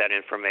pass that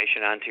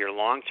information onto your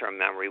long-term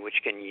memory,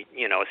 which can,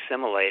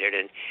 assimilate it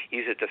and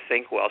use it to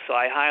think well. So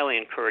I highly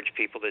encourage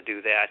people to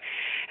do that.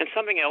 And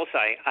something else,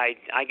 I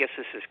guess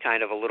this is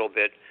kind of a little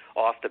bit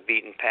off the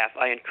beaten path.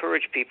 I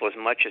encourage people as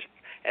much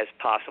as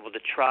possible to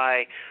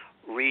try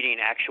reading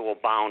actual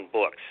bound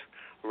books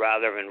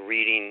rather than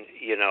reading,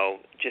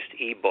 just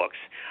e-books.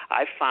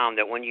 I've found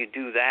that when you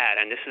do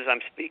that, and I'm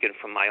speaking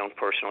from my own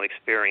personal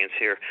experience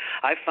here,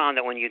 I've found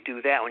that when you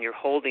do that, when you're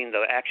holding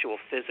the actual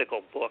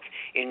physical book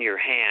in your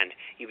hand,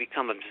 you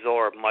become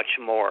absorbed much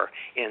more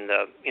in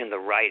the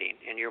writing,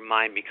 and your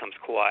mind becomes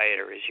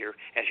quieter as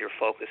you're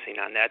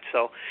focusing on that.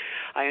 So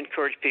I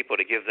encourage people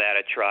to give that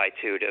a try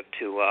too,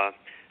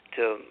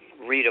 to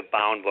read a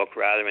bound book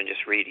rather than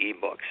just read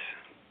e-books.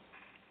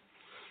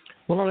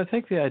 Well, I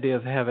think the idea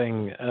of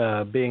having,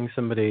 being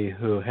somebody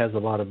who has a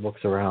lot of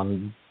books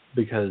around,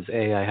 because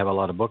A, I have a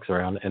lot of books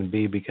around, and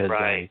B, because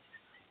right.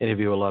 I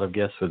interview a lot of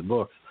guests with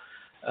books,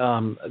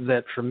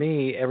 that for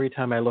me, every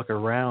time I look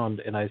around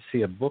and I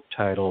see a book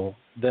title,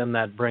 then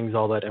that brings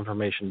all that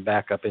information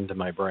back up into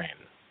my brain.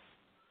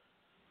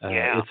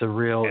 Yeah.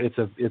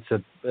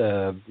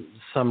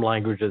 Some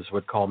languages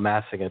would call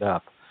massing it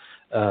up,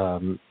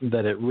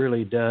 that it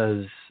really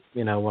does.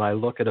 When I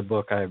look at a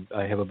book, I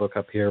have a book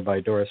up here by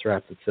Doris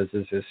Rapp that says,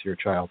 "Is this your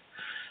child?"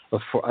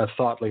 A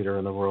thought leader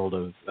in the world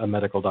of, a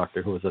medical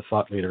doctor who was a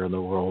thought leader in the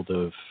world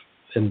of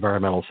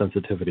environmental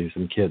sensitivities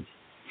in kids.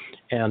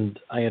 And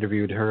I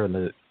interviewed her in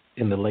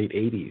the late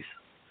 80s.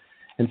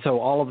 And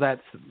so all of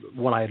that,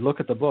 when I look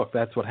at the book,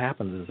 that's what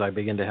happens is I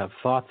begin to have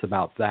thoughts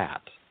about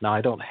that. Now, I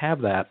don't have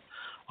that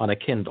on a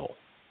Kindle.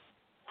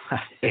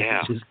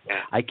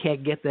 I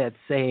can't get that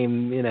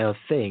same,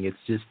 thing. It's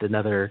just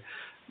another,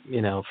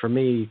 for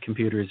me,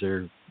 computers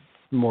are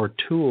more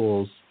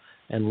tools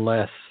and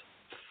less,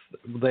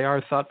 they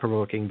are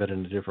thought-provoking, but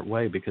in a different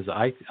way, because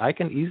I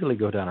can easily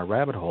go down a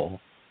rabbit hole,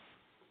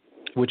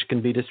 which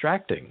can be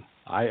distracting.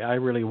 I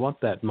really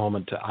want that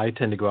moment I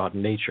tend to go out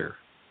in nature.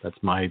 That's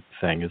my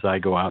thing, is I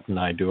go out and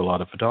I do a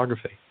lot of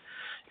photography.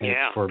 And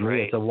for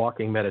me, it's a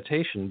walking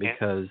meditation,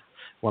 because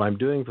when I'm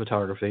doing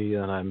photography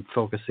and I'm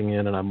focusing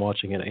in and I'm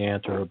watching an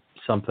ant or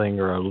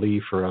something or a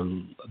leaf or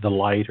the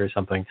light or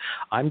something,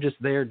 I'm just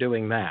there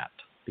doing that,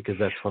 because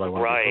that's what I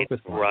want to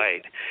focus on.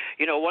 Right.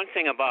 One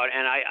thing about,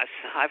 and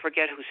I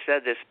forget who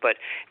said this, but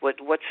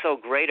what's so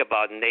great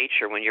about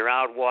nature, when you're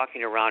out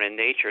walking around in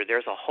nature,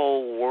 there's a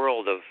whole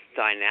world of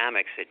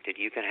dynamics that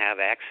you can have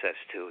access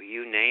to.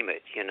 You name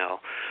it,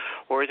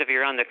 Whereas if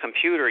you're on the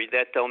computer,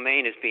 that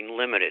domain is being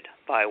limited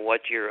by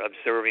what you're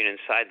observing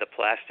inside the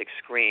plastic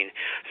screen.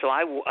 So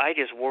I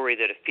just worry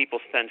that if people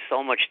spend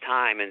so much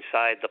time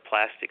inside the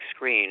plastic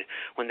screen,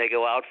 when they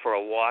go out for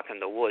a walk in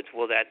the woods,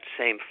 will that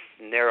same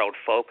narrowed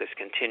focus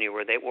continue,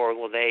 or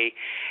will they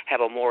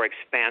have a more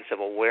expansive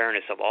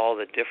awareness of all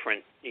the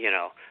different,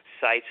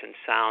 sights and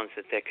sounds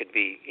that they could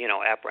be,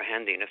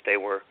 apprehending if they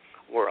were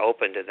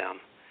open to them?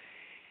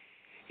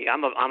 Yeah,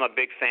 I'm a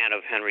big fan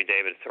of Henry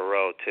David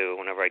Thoreau too.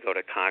 Whenever I go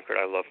to Concord,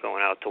 I love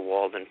going out to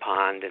Walden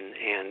Pond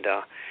and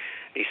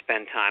he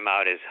spend time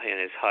out in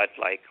his hut,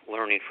 like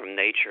learning from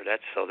nature.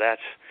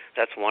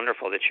 That's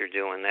wonderful that you're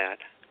doing that.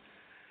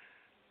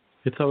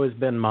 It's always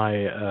been my,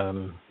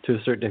 to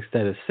a certain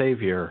extent, a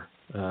savior.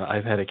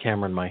 I've had a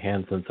camera in my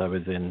hand since I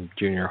was in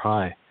junior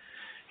high,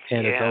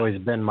 and it's always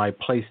been my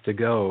place to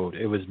go.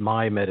 It was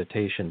my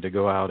meditation to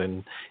go out,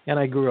 and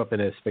I grew up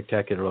in a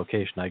spectacular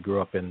location. I grew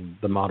up in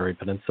the Monterey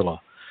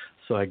Peninsula,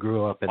 so I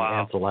grew up in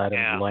Ansel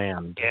Adams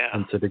land,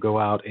 and so to go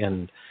out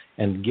and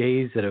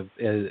gaze at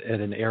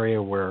an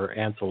area where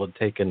Ansel had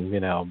taken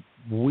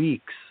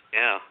weeks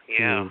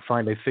to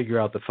finally figure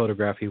out the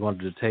photograph he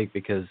wanted to take,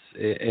 because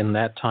in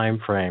that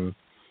time frame,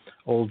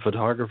 old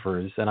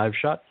photographers, and I've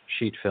shot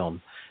sheet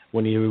film,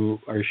 when you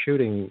are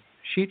shooting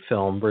sheet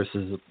film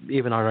versus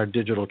even on our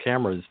digital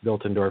cameras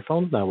built into our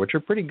phones now, which are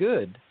pretty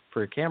good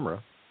for a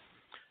camera,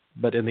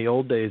 but in the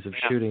old days of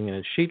shooting in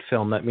a sheet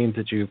film, that means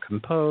that you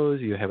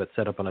compose, you have it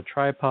set up on a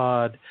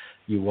tripod,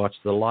 you watch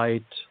the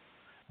light.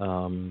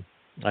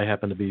 I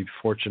happen to be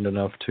fortunate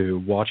enough to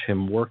watch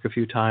him work a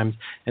few times,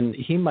 and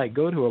he might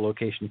go to a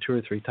location 2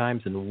 or 3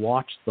 times and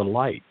watch the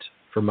light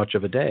for much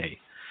of a day,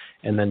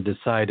 and then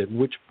decide at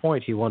which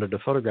point he wanted to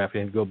photograph it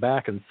and go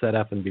back and set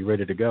up and be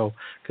ready to go.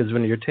 Because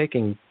when you're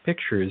taking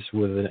pictures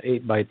with an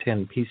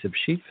 8x10 piece of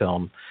sheet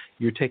film,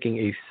 you're taking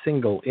a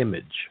single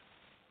image.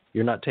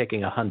 You're not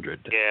taking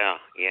 100.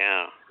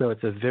 Yeah. So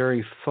it's a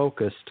very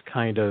focused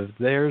kind of,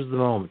 there's the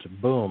moment,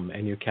 boom,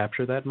 and you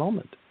capture that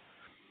moment.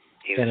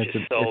 He was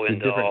just so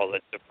into all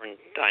the different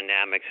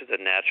dynamics of the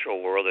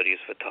natural world that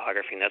he's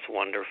photographing. That's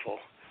wonderful.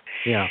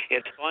 Yeah.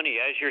 It's funny,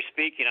 as you're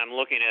speaking, I'm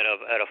looking at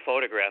a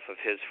photograph of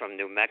his from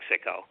New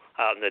Mexico,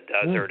 out in the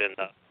desert and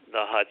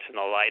the huts and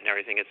the light and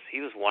everything.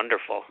 He was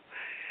wonderful.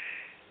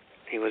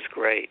 He was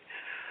great.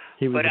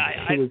 He was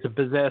a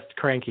possessed,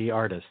 cranky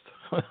artist,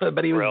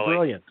 but he was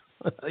brilliant.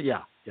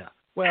 Yeah.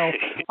 Well,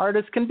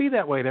 artists can be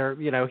that way.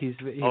 He's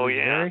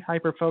very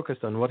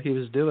hyper-focused on what he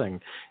was doing,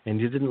 and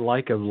you didn't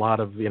like a lot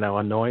of,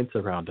 annoyance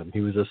around him.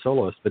 He was a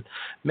soloist, but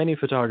many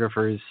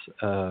photographers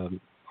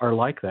are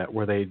like that,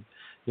 where they,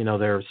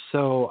 they're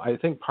so, I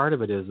think part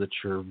of it is that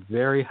you're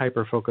very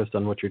hyper-focused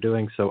on what you're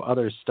doing, so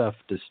other stuff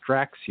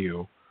distracts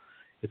you.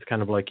 It's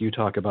kind of like you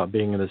talk about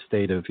being in a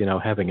state of,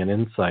 having an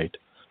insight.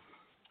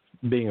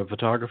 Being a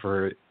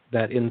photographer,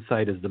 that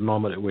insight is the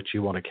moment at which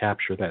you want to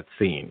capture that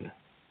scene.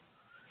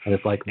 And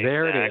it's like,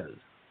 there it is.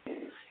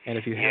 And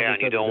if you have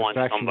this other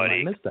distraction, you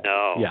might miss that.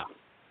 No.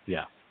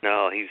 Yeah.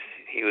 No,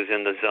 he was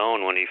in the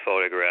zone when he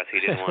photographed. He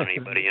didn't want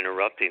anybody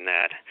interrupting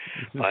that.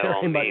 By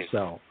all means.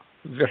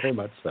 Very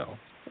much so.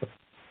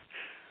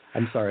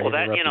 I'm sorry. Well,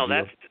 that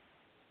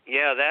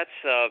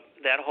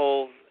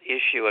whole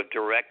issue of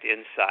direct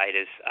insight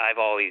is, I've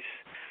always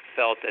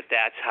felt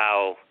that's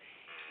how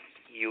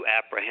you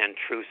apprehend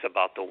truths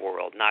about the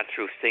world, not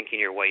through thinking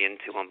your way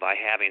into them, by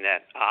having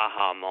that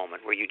aha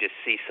moment where you just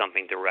see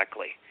something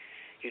directly.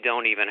 You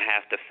don't even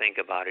have to think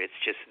about it;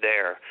 it's just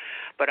there.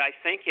 But I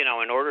think in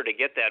order to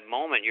get that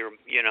moment, you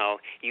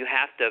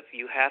have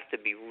to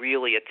be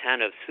really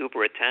attentive,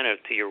 super attentive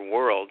to your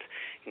world,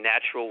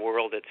 natural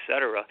world,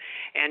 etc.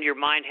 And your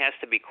mind has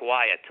to be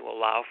quiet to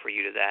allow for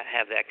you to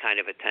have that kind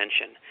of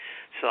attention.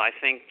 So I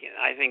think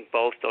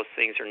both those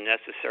things are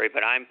necessary.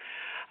 But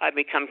I've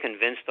become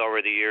convinced over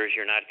the years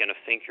you're not going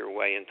to think your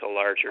way into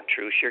larger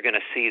truths. You're going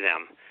to see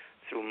them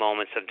through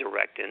moments of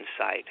direct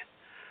insight.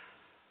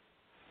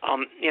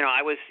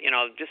 I was,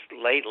 just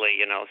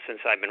lately, since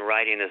I've been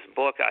writing this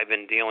book, I've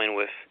been dealing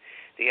with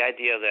the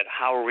idea that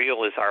how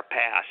real is our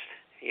past,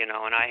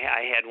 And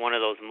I had one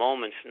of those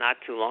moments not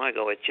too long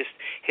ago. It just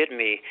hit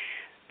me.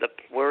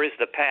 Where is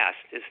the past?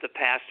 Is the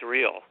past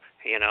real?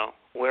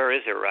 Where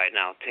is it right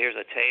now? Here's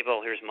a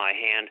table. Here's my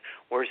hand.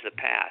 Where's the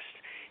past?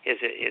 Is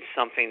it? It's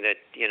something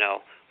that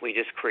we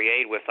just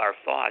create with our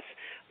thoughts.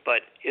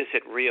 But is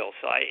it real?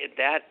 So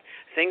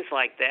things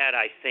like that,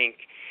 I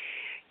think,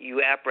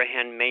 you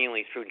apprehend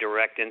mainly through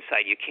direct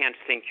insight. You can't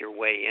think your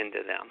way into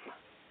them,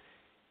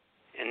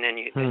 and then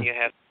you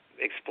have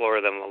to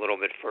explore them a little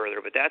bit further.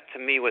 But that, to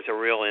me, was a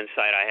real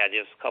insight I had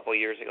just a couple of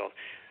years ago.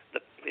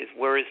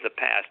 Where is the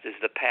past? Is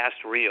the past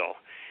real?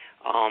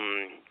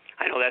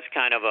 I know that's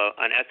kind of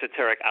an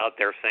esoteric, out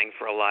there thing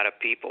for a lot of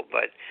people,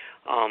 but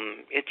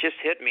it just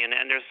hit me, and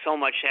there's so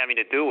much having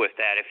to do with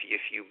that if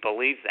you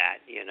believe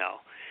that,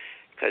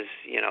 because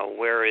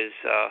where is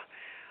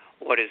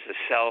what is the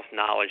self,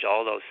 knowledge,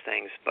 all those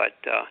things. But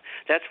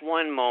that's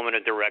one moment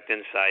of direct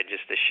insight,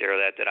 just to share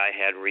that I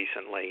had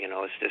recently.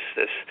 It's just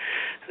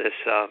this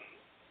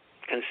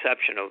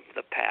conception of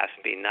the past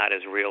being not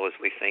as real as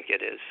we think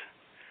it is.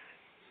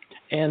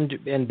 And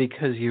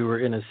because you were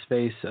in a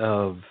space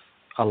of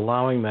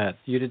allowing that,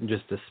 you didn't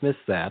just dismiss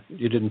that.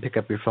 You didn't pick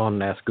up your phone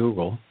and ask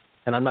Google.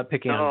 And I'm not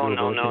picking on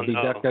Google. It could be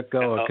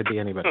DuckDuckGo. It could be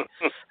anybody.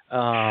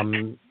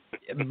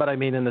 But I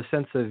mean, in the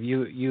sense of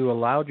you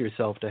allowed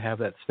yourself to have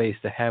that space,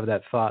 to have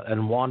that thought,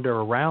 and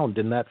wander around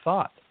in that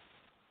thought.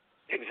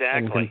 Exactly.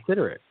 And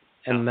consider it.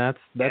 And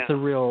that's a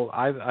real.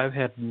 I've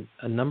had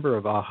a number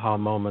of aha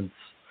moments,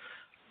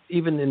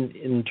 even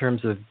in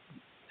terms of,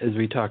 as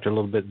we talked a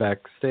little bit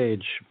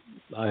backstage.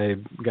 I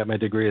got my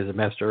degree as a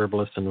master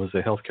herbalist and was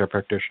a healthcare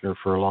practitioner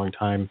for a long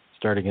time,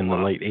 starting in the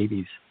late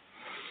 80s.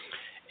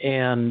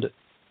 And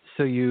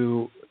so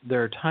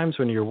there are times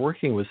when you're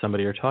working with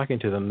somebody or talking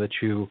to them that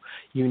you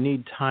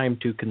need time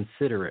to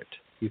consider it.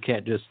 You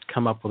can't just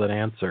come up with an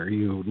answer.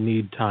 You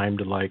need time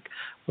to, like,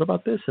 what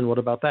about this and what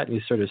about that? And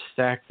you sort of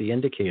stack the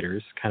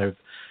indicators. Kind of,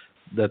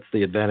 that's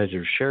the advantage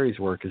of Sherry's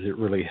work, is it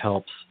really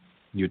helps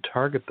you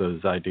target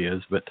those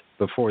ideas. But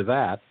before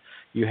that,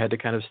 you had to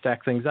kind of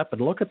stack things up and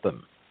look at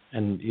them.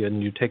 And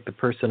you take the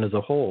person as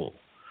a whole.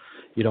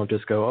 You don't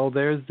just go, oh,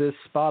 there's this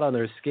spot on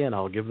their skin,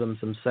 I'll give them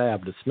some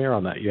salve to smear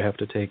on that. You have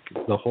to take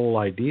the whole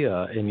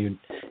idea, and you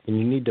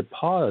need to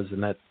pause in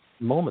that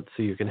moment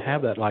so you can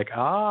have that, like,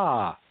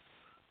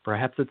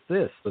 perhaps it's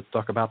this. Let's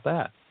talk about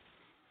that.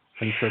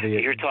 And so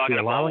you're talking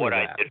about what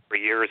I did for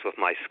years with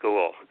my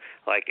school.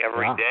 Like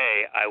every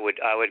day, I would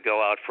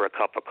go out for a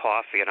cup of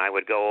coffee, and I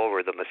would go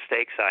over the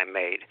mistakes I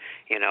made.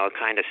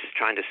 Kind of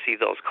trying to see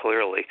those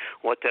clearly.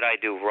 What did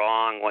I do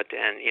wrong?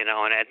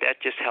 And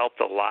that just helped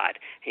a lot.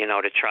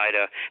 To try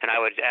to, and I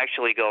would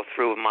actually go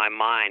through in my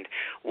mind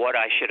what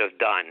I should have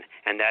done,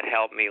 and that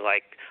helped me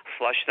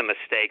flush the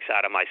mistakes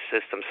out of my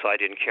system, so I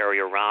didn't carry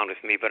around with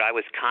me. But I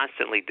was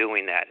constantly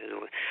doing that.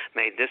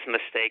 Made this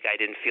mistake I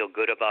didn't feel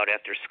good about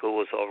after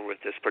school was over with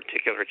this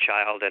particular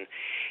child, and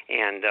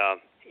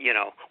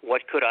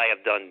what could I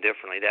have done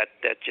differently?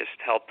 That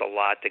just helped a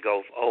lot to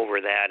go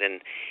over that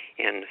and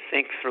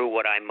think through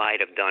what I might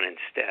have done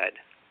instead.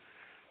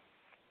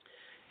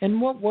 And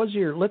what was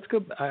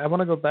I want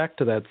to go back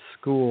to that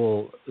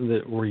school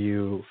where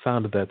you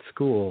founded that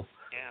school.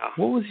 Yeah.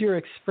 What was your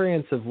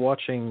experience of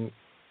watching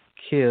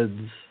kids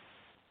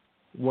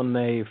when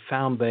they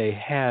found they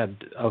had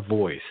a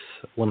voice,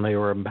 when they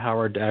were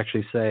empowered to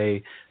actually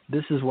say,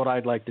 this is what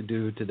I'd like to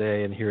do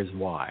today and here's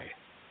why?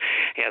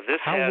 Yeah,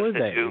 How were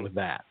they with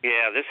that?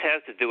 Yeah, this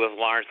has to do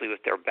largely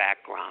with their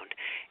background.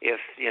 If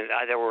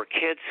there were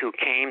kids who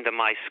came to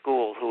my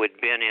school who had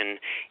been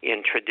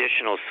in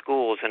traditional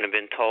schools and had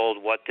been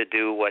told what to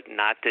do, what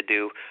not to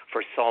do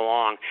for so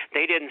long,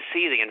 they didn't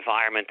see the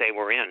environment they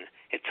were in.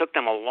 It took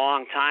them a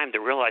long time to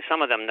realize.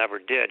 Some of them never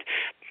did.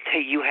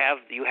 Hey, you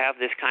have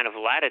this kind of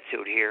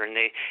latitude here, and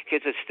the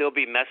kids would still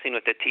be messing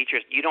with the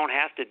teachers. You don't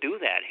have to do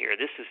that here.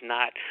 This is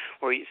not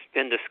where you've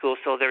been to school.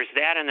 So there's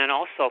that, and then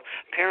also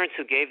parents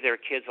who gave their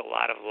kids a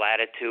lot of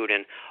latitude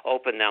and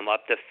opened them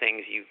up to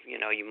things you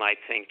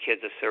might think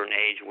kids a certain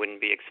age wouldn't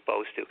be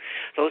exposed to.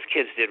 Those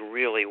kids did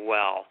really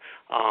well.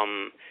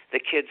 The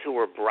kids who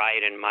were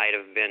bright and might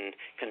have been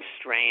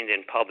constrained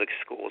in public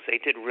schools, they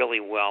did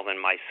really well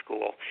in my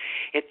school.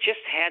 It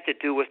just had to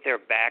do with their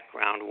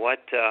background,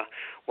 what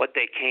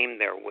they came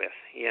there with,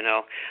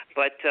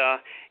 But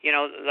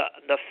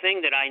the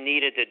thing that I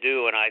needed to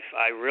do, and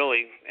I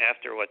really,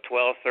 after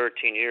 12,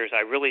 13 years,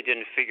 I really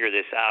didn't figure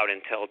this out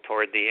until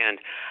toward the end.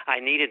 I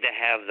needed to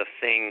have the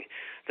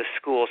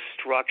school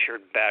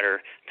structured better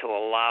to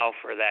allow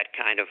for that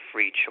kind of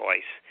free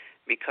choice.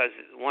 Because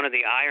one of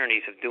the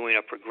ironies of doing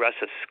a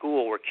progressive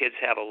school where kids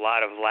have a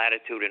lot of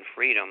latitude and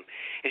freedom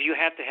is you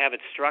have to have it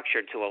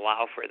structured to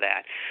allow for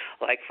that.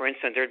 Like, for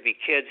instance, there'd be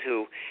kids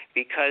who,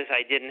 because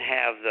I didn't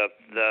have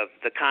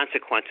the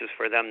consequences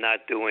for them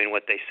not doing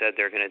what they said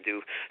they're going to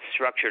do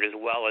structured as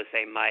well as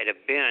they might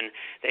have been,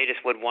 they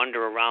just would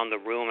wander around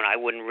the room and I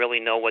wouldn't really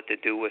know what to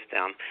do with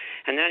them.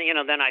 And then,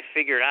 then I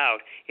figured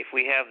out if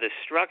we have this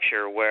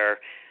structure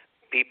where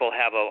people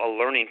have a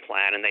learning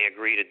plan and they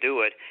agree to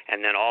do it,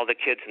 and then all the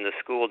kids in the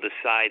school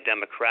decide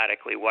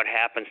democratically what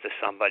happens to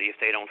somebody if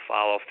they don't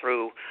follow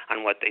through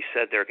on what they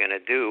said they're going to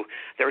do.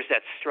 There's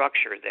that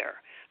structure there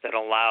that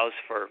allows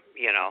for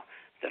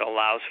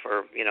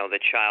the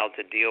child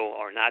to deal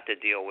or not to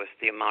deal with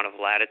the amount of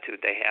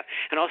latitude they have,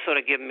 and also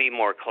to give me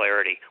more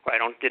clarity, where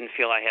I didn't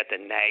feel I had to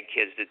nag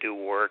kids to do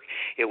work.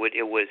 It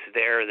was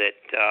there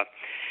that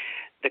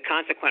the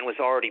consequence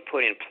was already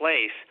put in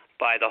place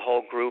by the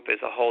whole group as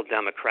a whole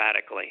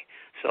democratically.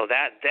 So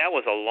that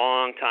was a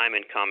long time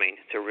in coming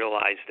to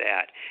realize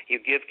that. You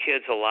give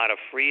kids a lot of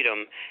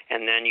freedom,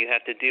 and then you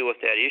have to deal with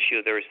that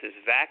issue. There's this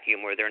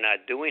vacuum where they're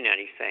not doing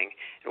anything.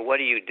 And what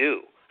do you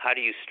do? How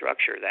do you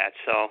structure that?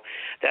 So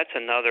that's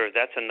another I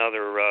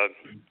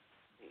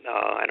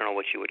don't know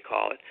what you would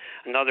call it,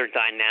 another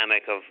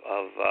dynamic of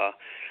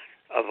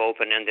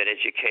open-ended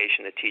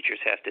education that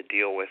teachers have to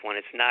deal with. When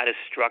it's not as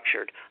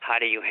structured,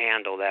 how do you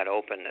handle that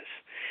openness?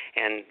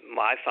 And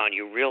I found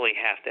you really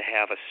have to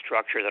have a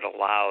structure that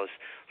allows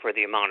for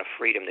the amount of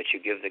freedom that you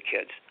give the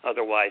kids.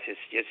 Otherwise, it's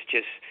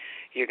just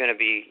going to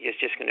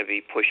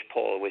be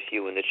push-pull with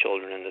you and the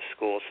children in the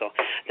school. So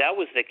that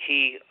was the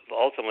key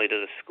ultimately to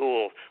the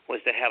school, was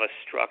to have a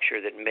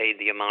structure that made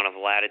the amount of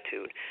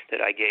latitude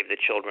that I gave the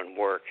children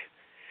work.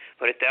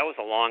 But that was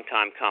a long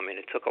time coming.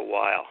 It took a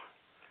while.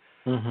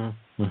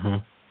 Mm-hmm. Mm-hmm.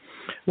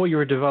 Well, you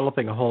were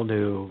developing a whole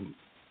new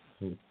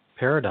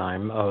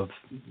paradigm of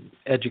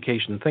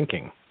education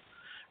thinking,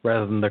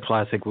 rather than the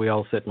classic, we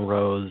all sit in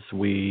rows.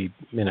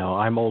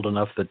 I'm old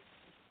enough that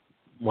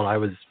when I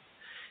was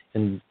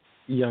in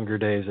younger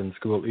days in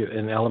school,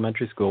 in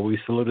elementary school, we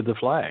saluted the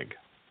flag.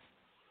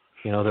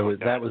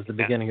 That was the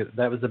beginning.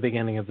 That was the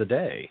beginning of the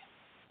day,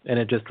 and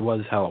it just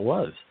was how it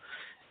was.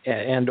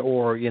 It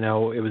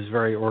was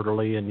very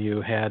orderly, and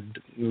you had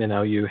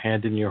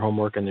in your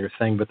homework and your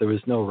thing, but there was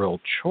no real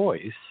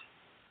choice.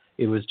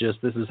 It was just,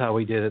 this is how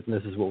we did it, and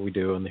this is what we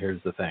do, and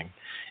here's the thing.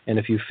 And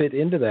if you fit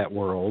into that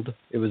world,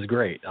 it was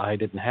great. I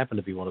didn't happen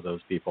to be one of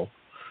those people,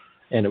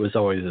 and it was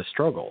always a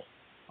struggle.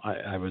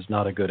 I was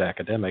not a good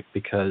academic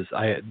because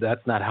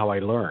that's not how I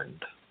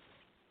learned.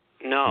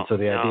 No. And so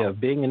the idea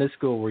of being in a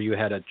school where you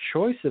had a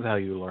choice of how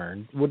you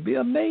learned would be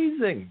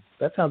amazing.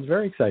 That sounds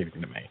very exciting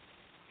to me.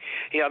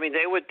 Yeah,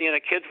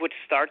 kids would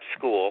start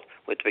school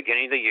with the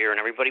beginning of the year, and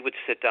everybody would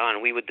sit down,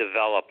 and we would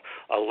develop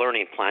a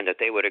learning plan that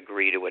they would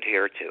agree to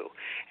adhere to.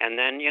 And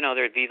then,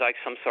 there'd be like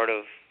some sort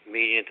of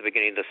meeting at the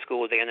beginning of the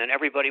school day, and then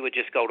everybody would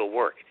just go to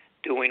work,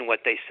 doing what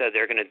they said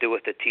they're going to do,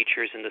 with the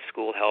teachers in the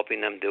school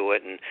helping them do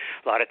it. And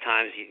a lot of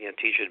times,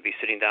 teachers would be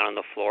sitting down on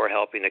the floor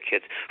helping the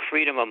kids.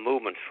 Freedom of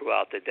movement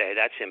throughout the day,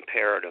 that's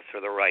imperative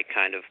for the right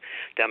kind of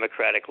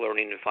democratic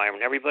learning environment.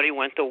 Everybody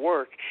went to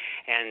work,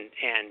 and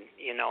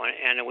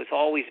it was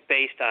always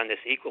based on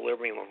this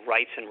equilibrium of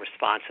rights and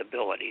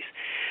responsibilities.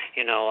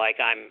 Like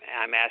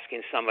I'm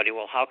asking somebody,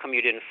 well, how come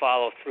you didn't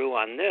follow through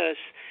on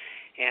this?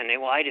 And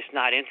I'm just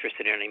not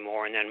interested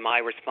anymore. And then my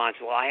response,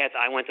 well,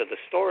 I went to the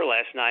store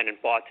last night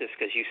and bought this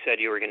because you said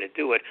you were going to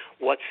do it.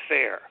 What's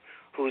fair?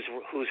 Whose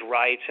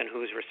rights and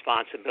whose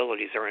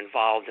responsibilities are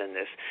involved in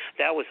this?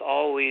 That was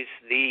always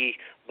the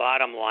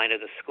bottom line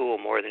of the school,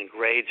 more than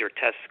grades or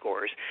test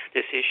scores,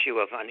 this issue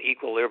of an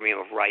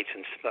equilibrium of rights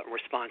and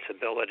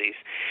responsibilities.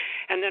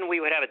 And then we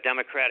would have a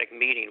democratic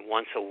meeting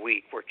once a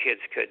week where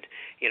kids could,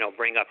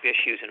 bring up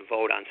issues and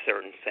vote on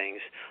certain things.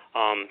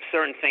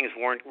 Certain things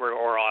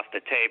were off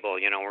the table.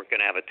 We're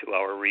going to have a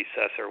 2-hour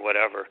recess or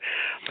whatever.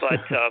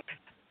 But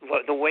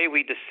the way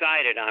we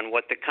decided on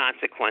what the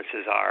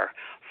consequences are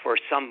for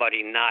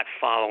somebody not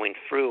following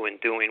through and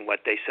doing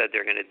what they said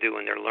they're going to do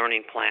in their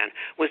learning plan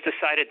was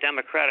decided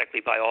democratically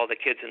by all the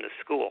kids in the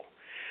school.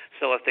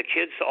 So if the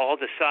kids all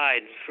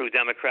decide through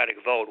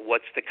democratic vote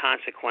what's the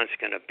consequence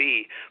going to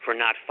be for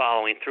not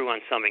following through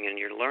on something in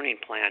your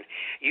learning plan,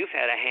 you've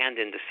had a hand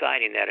in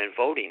deciding that and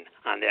voting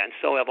on that, and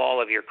so have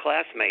all of your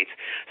classmates.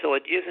 So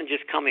it isn't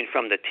just coming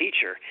from the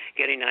teacher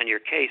getting on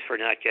your case for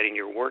not getting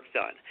your work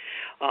done.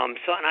 And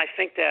I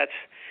think that's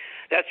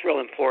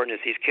real important as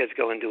these kids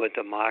go into a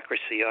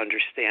democracy,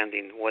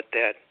 understanding what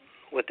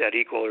that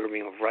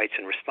equilibrium of rights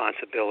and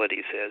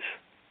responsibilities is.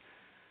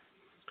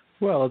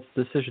 Well, it's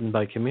decision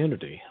by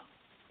community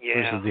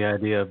versus the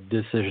idea of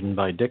decision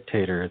by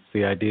dictator. It's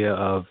the idea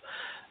of,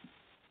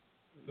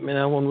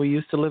 when we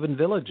used to live in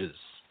villages,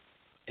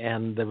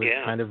 and there was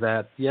kind of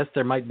that, yes,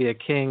 there might be a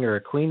king or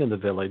a queen in the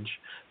village,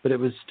 but it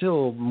was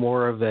still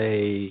more of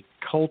a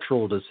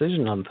cultural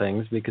decision on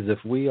things, because if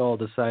we all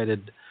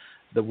decided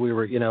that we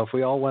were, if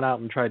we all went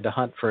out and tried to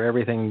hunt for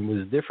everything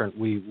was different,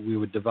 we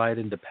would divide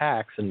into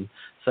packs, and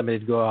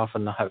somebody'd go off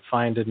and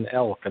find an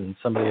elk, and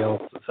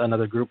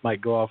another group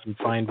might go off and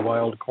find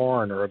wild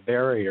corn or a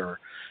berry, or,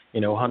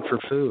 hunt for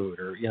food,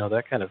 or,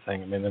 that kind of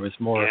thing. There was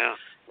more,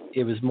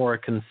 it was more a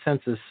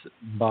consensus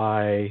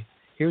by,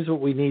 here's what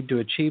we need to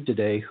achieve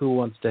today, who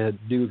wants to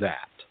do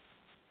that?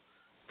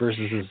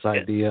 Versus this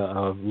idea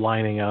of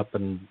lining up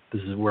and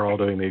we're all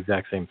doing the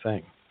exact same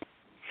thing.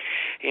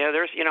 Yeah,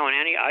 there's,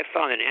 I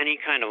found in any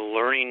kind of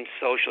learning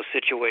social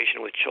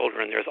situation with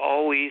children, there's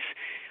always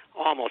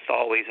almost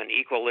always an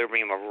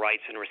equilibrium of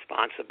rights and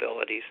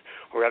responsibilities,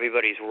 where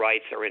everybody's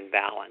rights are in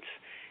balance.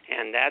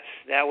 And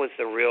that was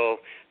the real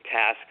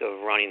task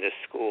of running this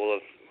school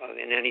of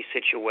in any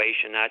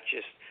situation, not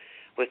just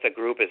with the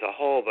group as a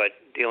whole, but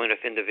dealing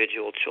with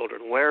individual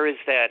children. Where is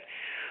that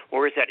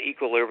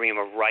equilibrium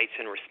of rights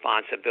and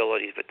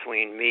responsibilities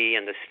between me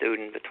and the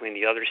student, between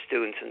the other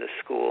students in the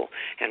school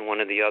and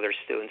one of the other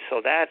students?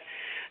 So that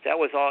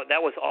was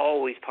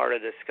always part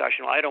of the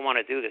discussion. Well, I don't want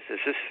to do this. Is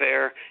this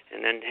fair?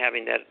 And then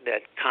having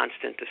that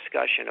constant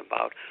discussion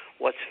about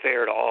what's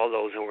fair to all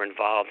those who were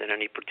involved in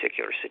any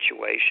particular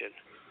situation.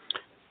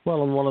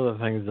 Well, and one of the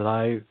things that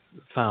I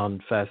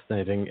found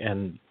fascinating,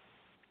 and,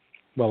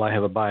 well, I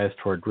have a bias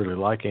toward really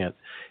liking it,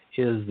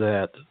 is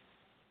that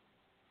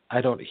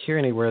I don't hear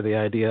anywhere the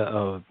idea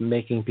of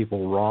making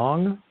people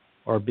wrong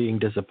or being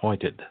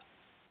disappointed,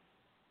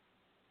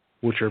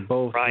 which are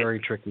both very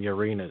tricky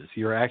arenas.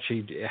 You're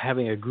actually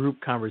having a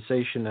group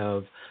conversation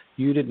of,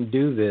 you didn't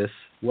do this,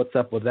 what's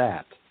up with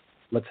that?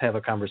 Let's have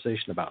a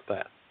conversation about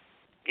that.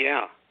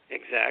 Yeah,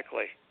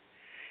 exactly.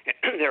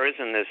 There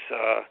isn't this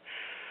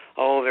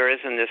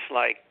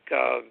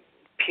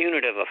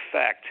punitive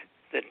effect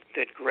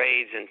that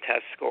grades and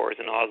test scores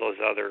and all those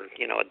other,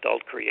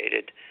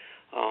 adult-created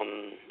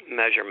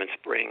measurements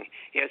bring.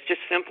 Yeah, it's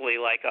just simply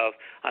like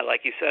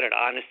you said, an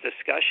honest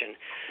discussion.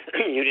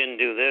 You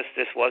didn't do this.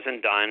 This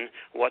wasn't done.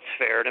 What's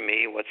fair to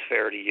me? What's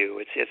fair to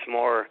you? It's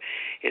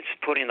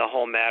putting the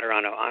whole matter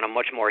on a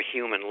much more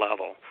human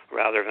level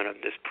rather than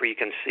this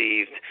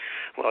preconceived.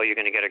 Well, you're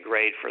going to get a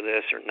grade for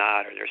this or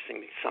not, or there's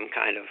some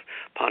kind of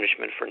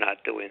punishment for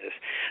not doing this.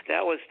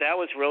 That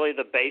was really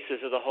the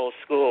basis of the whole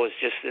school. Is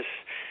just this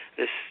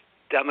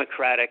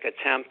democratic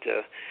attempt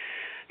to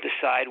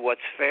decide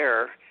what's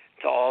fair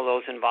to all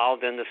those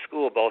involved in the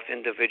school, both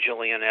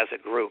individually and as a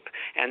group.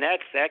 And that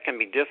can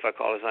be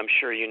difficult, as I'm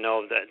sure you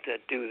know,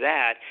 that do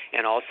that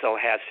and also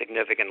have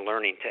significant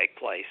learning take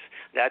place.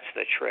 That's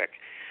the trick.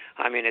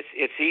 I mean,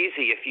 it's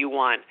easy if you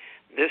want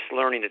this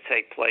learning to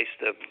take place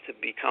to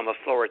become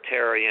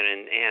authoritarian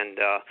and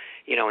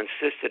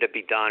insist that it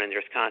be done, and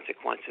there's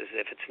consequences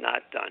if it's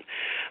not done.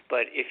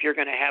 But if you're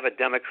going to have a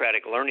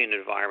democratic learning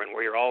environment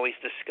where you're always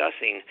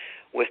discussing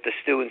with the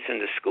students in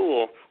the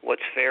school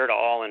what's fair to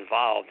all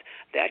involved,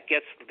 that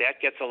gets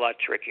a lot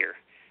trickier.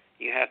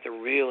 You have to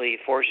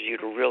forces you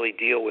to really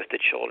deal with the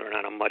children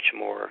on a much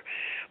more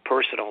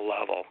personal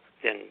level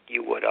than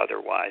you would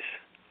otherwise.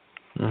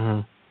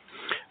 Mm-hmm.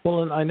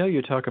 Well, and I know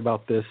you talk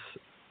about this.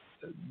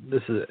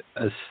 This is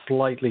a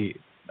slight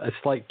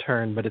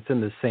turn, but it's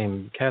in the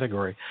same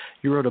category.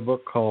 You wrote a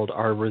book called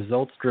Our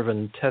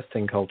Results-Driven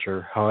Testing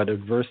Culture, How It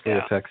Adversely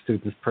Affects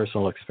Students'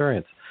 Personal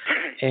Experience.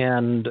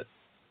 And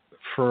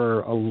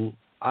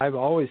I've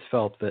always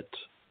felt that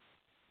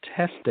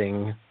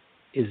testing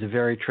is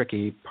very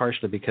tricky,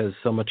 partially because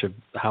so much of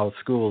how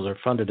schools are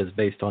funded is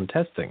based on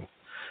testing.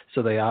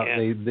 So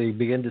they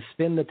begin to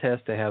spin the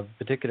test to have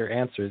particular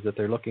answers that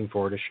they're looking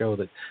for to show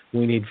that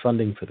we need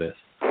funding for this.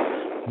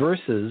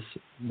 Versus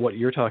what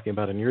you're talking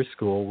about in your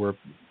school, where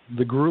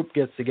the group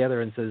gets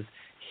together and says,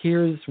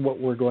 here's what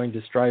we're going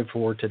to strive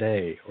for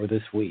today or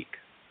this week.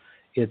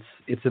 It's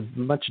a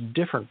much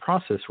different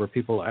process where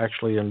people are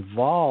actually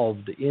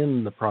involved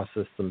in the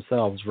process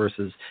themselves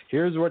versus,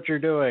 here's what you're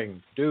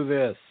doing, do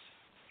this,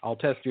 I'll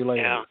test you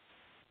later.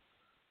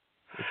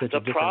 Yeah.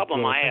 The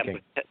problem I have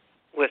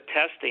with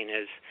testing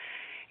is,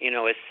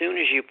 as soon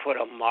as you put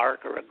a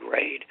mark or a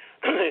grade,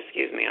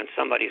 on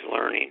somebody's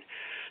learning,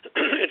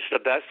 it's the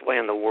best way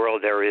in the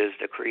world there is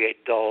to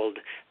create dulled,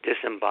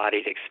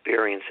 disembodied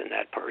experience in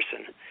that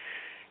person.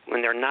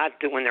 When they're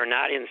not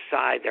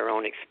inside their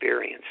own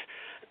experience,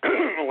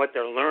 what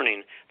they're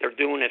learning, they're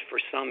doing it for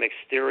some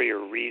exterior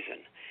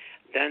reason.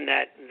 Then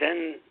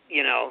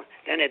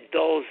it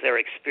dulls their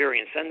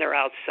experience. Then they're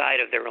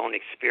outside of their own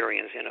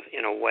experience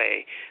in a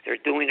way.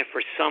 They're doing it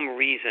for some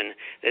reason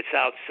that's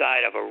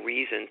outside of a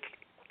reason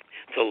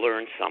to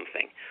learn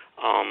something.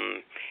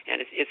 And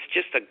it's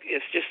just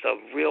a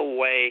real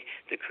way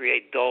to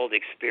create dulled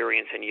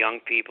experience in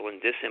young people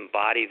and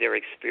disembody their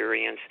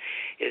experience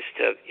is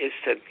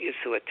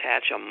to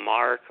attach a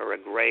mark or a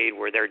grade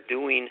where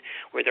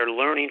they're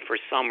learning for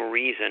some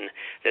reason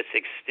that's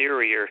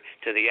exterior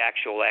to the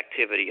actual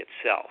activity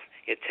itself.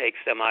 It takes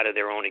them out of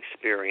their own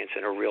experience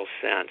in a real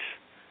sense.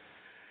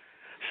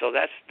 So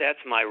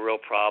that's my real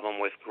problem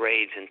with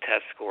grades and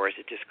test scores.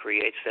 It just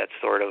creates that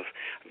sort of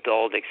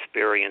dulled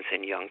experience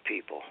in young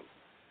people.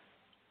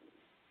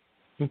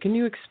 And can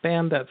you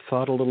expand that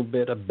thought a little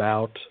bit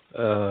about,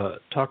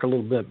 talk a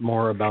little bit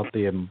more about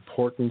the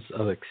importance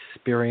of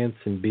experience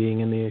and being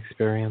in the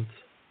experience?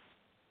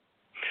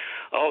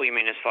 Oh, you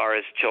mean as far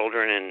as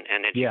children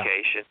and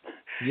education?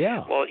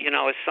 Yeah. Well,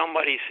 if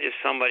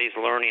somebody's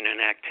learning an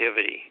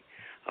activity,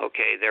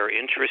 okay, they're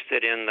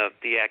interested in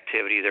the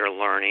activity they're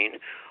learning,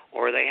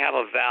 or they have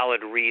a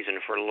valid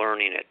reason for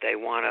learning it. They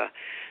want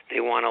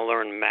to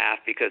learn math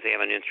because they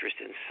have an interest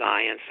in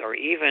science, or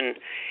even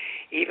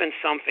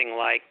something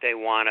like they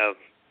want to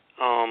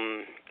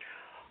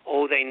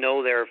they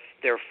know their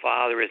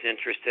father is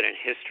interested in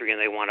history and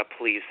they want to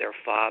please their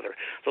father.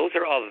 Those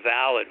are all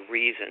valid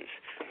reasons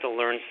to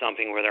learn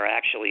something where they're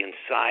actually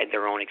inside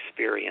their own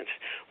experience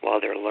while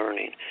they're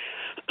learning.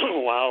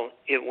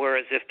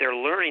 Whereas if they're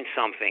learning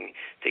something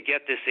to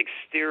get this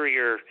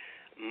exterior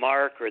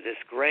mark or this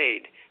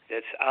grade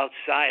that's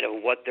outside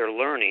of what they're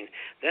learning,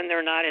 then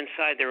they're not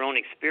inside their own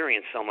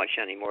experience so much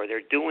anymore.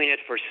 They're doing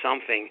it for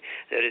something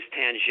that is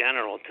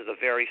tangential to the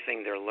very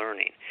thing they're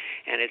learning.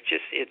 And it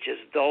just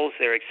dulls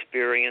their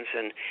experience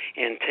and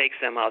takes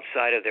them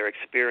outside of their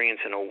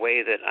experience in a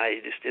way that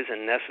just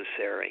isn't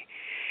necessary.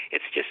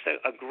 It's just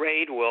a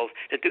grade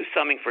to do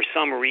something for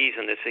some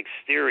reason that's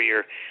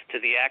exterior to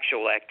the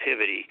actual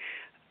activity,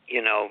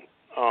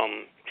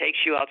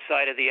 takes you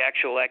outside of the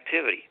actual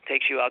activity,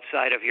 takes you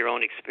outside of your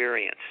own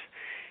experience.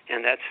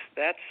 And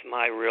that's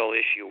my real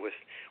issue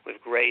with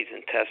grades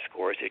and test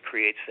scores. It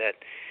creates that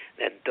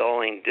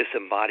dulling,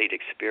 disembodied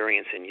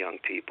experience in young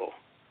people.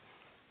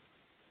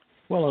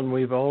 Well, and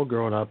we've all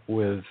grown up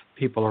with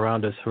people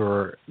around us who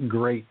are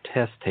great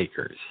test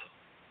takers.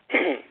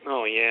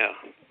 Oh, yeah.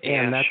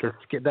 And sure.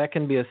 That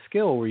can be a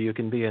skill where you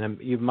can be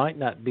you might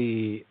not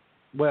be,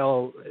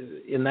 well,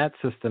 in that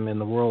system, in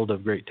the world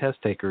of great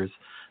test takers,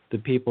 the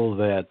people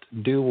that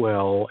do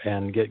well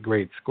and get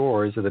great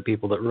scores are the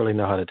people that really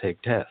know how to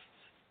take tests.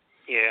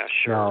 Yeah,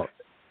 sure. Now,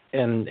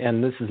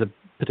 and this is a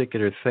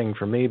particular thing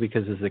for me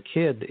because as a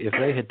kid, if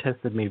they had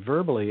tested me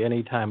verbally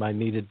anytime I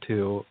needed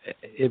to,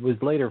 it was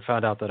later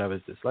found out that I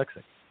was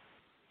dyslexic.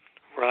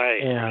 Right.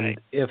 And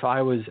if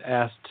I was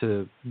asked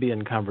to be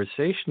in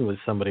conversation with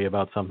somebody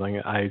about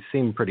something, I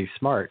seemed pretty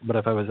smart. But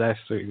if I was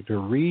asked to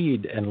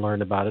read and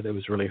learn about it, it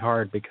was really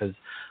hard because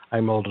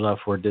I'm old enough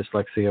where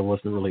dyslexia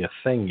wasn't really a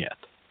thing yet.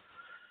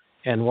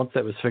 And once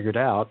that was figured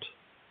out,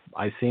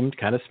 I seemed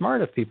kind of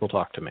smart if people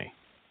talked to me.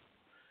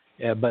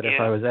 But if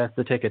I was asked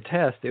to take a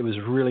test, it was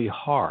really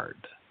hard.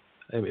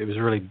 It was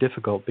really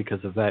difficult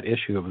because of that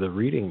issue of the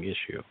reading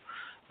issue.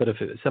 But if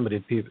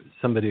somebody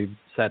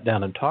sat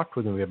down and talked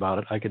with me about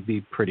it, I could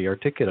be pretty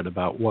articulate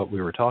about what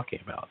we were talking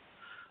about.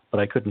 But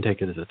I couldn't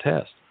take it as a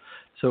test.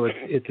 So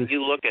it's a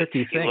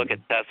tricky thing. You look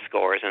at test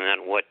scores and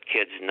then what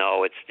kids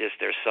know. It's just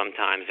there's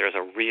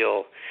a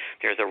real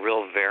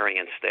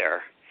variance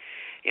there.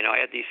 I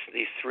had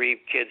these three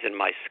kids in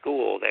my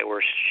school. They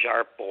were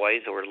sharp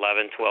boys. They were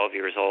 11, 12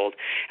 years old.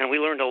 And we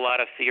learned a lot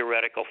of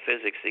theoretical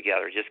physics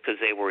together just because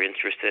they were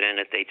interested in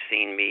it. They'd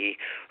seen me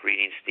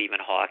reading Stephen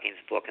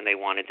Hawking's book, and they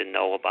wanted to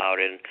know about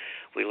it. And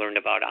we learned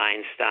about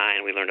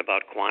Einstein. We learned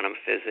about quantum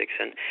physics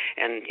and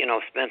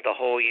spent the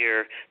whole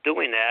year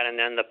doing that. And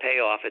then the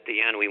payoff at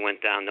the end, we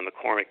went down to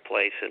McCormick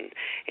Place and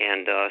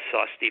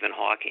saw Stephen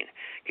Hawking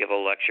give a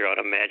lecture on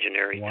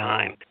imaginary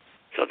time.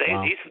 So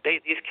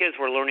these kids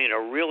were learning at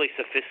a really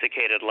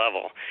sophisticated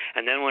level.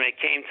 And then when it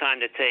came time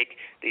to take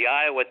the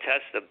Iowa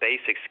test, the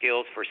basic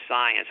skills for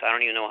science, I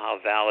don't even know how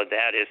valid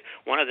that is,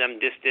 one of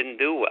them just didn't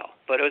do well.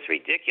 But it was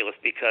ridiculous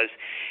because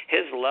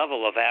his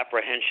level of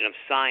apprehension of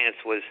science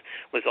was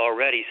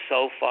already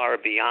so far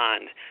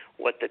beyond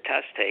what the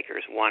test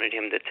takers wanted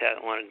to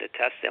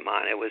test him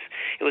on. It was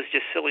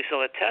just silly. So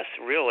the tests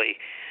really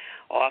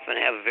often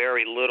have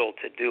very little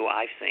to do,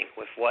 I think,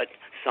 with what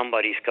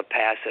somebody's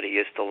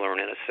capacity is to learn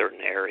in a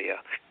certain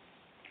area.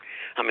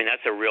 I mean,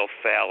 that's a real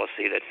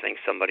fallacy that thinks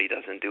somebody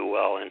doesn't do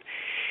well in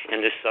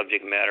this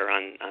subject matter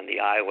on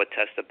the Iowa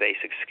test of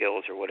basic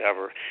skills or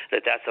whatever,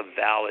 that's a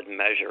valid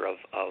measure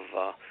of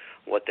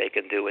what they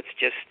can do. It's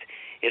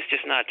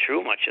just not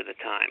true much of the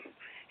time.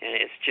 And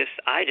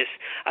I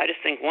just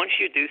think once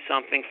you do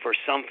something for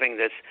something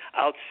that's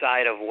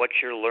outside of what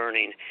you're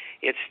learning,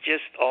 it's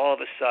just all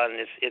of a sudden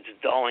it's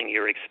dulling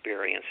your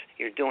experience.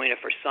 You're doing it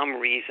for some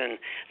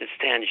reason that's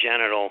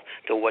tangential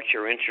to what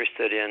you're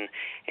interested in,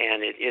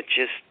 and it's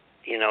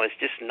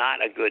just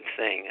not a good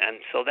thing. And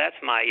so that's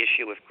my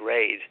issue with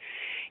grades,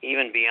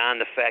 even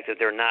beyond the fact that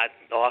they're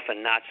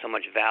often not so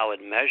much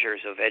valid measures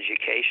of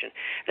education.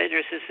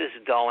 There's just this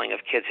dulling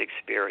of kids'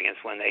 experience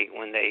when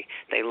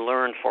they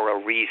learn for a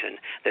reason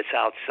that's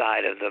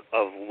outside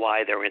of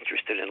why they're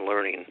interested in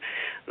learning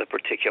the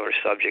particular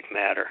subject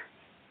matter.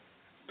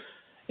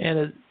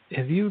 And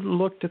have you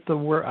looked at the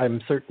work?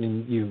 I'm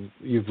certain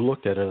you've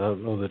looked at it. I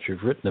don't know that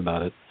you've written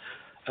about it.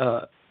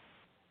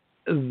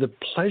 The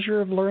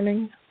pleasure of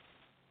learning.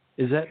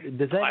 Does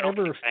that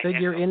ever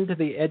figure into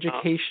the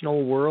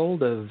educational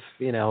world of,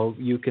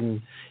 you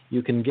can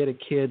get a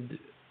kid?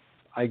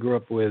 I grew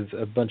up with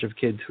a bunch of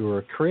kids who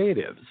are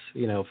creatives,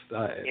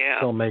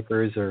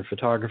 filmmakers or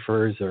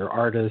photographers or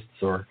artists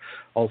or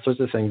all sorts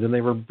of things, and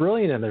they were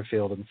brilliant in their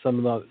field, and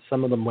some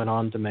of them went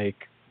on to make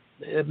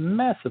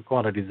massive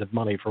quantities of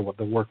money for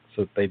the work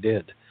that they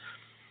did.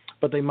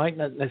 But they might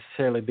not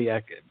necessarily be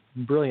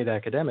brilliant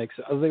academics.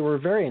 They were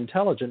very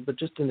intelligent, but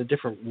just in a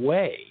different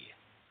way.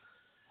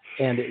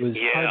 And it was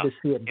hard to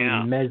see it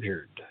being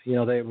measured.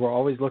 They were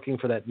always looking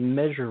for that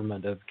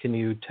measurement of, can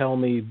you tell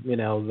me,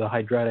 the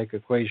hydraulic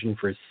equation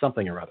for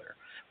something or other,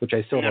 which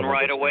I still don't understand. And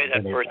right away,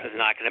 that person's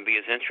not going to be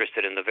as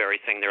interested in the very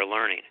thing they're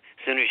learning.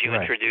 As soon as you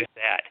introduce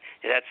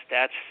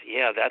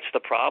that's the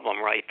problem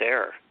right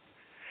there.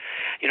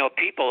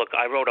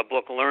 I wrote a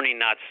book, Learning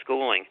Not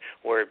Schooling,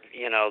 where,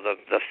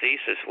 the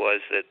thesis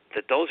was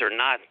that those are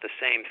not the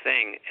same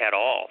thing at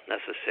all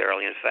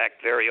necessarily. In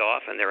fact, very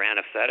often they're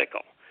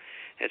antithetical.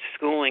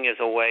 Schooling is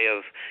a way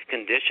of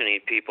conditioning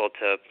people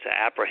to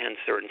apprehend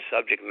certain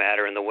subject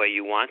matter in the way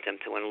you want them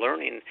to, and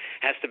learning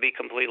has to be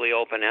completely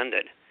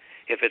open-ended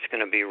if it's going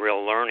to be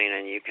real learning,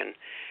 and you can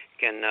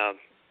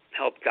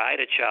help guide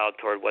a child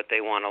toward what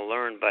they want to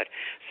learn. But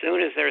as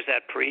soon as there's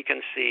that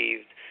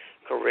preconceived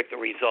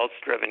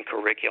results-driven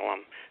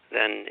curriculum,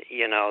 then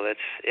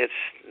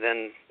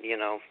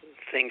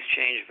things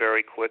change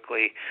very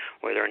quickly,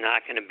 where they're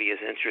not going to be as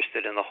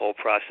interested in the whole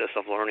process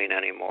of learning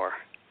anymore.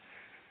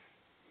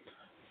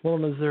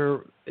 Well, is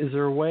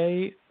there a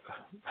way?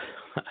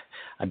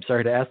 I'm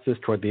sorry to ask this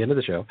toward the end of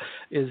the show.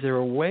 Is there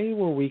a way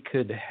where we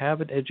could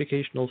have an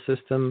educational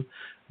system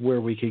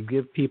where we could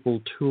give people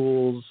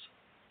tools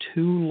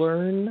to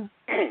learn?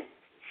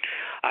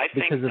 I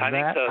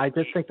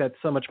just think that's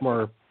so much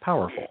more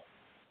powerful.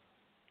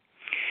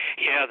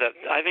 Yeah,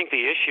 I think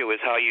the issue is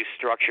how you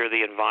structure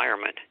the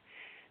environment.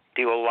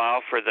 Do you allow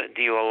for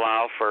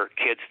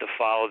kids to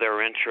follow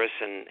their interests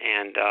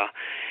and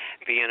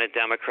be in a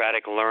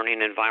democratic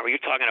learning environment? You're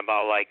talking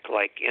about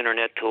like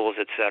internet tools,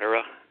 et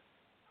cetera?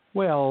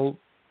 Well,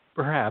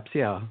 perhaps,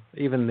 yeah.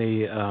 Even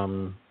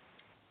the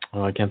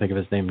I can't think of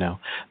his name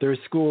now. There's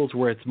schools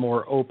where it's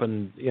more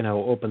open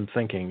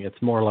thinking. It's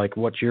more like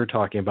what you're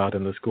talking about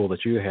in the school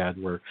that you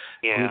had, where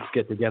groups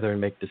get together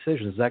and make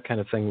decisions, that kind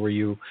of thing, where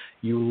you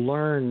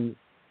learn.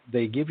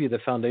 They give you the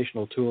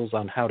foundational tools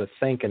on how to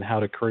think and how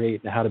to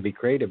create and how to be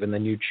creative, and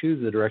then you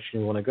choose the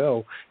direction you want to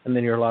go, and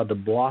then you're allowed to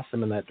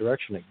blossom in that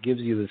direction. It gives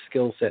you the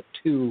skill set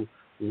to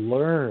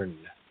learn,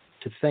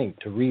 to think,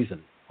 to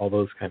reason, all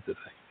those kinds of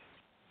things.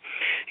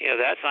 Yeah,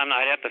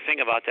 I'd have to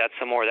think about that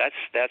some more.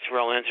 That's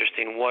real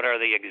interesting. What are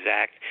the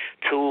exact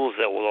tools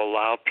that will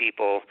allow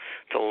people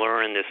to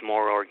learn in this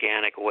more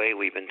organic way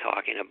we've been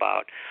talking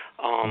about?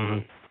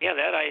 Yeah,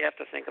 that I have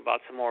to think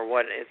about some more.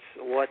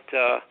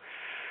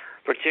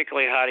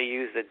 Particularly how to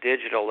use the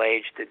digital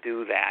age to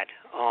do that.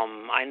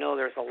 I know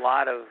there's a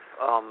lot of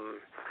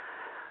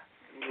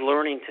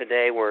learning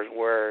today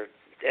where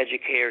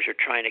educators are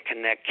trying to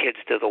connect kids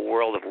to the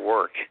world of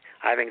work.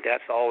 I think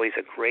that's always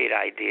a great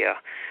idea,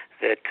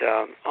 that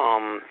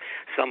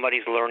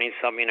somebody's learning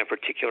something in a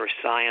particular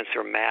science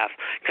or math,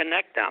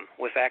 connect them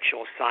with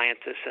actual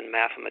scientists and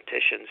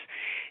mathematicians,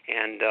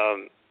 and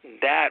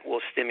that will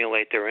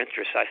stimulate their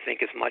interest, I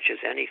think, as much as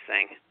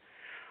anything.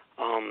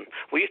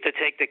 We used to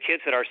take the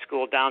kids at our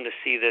school down to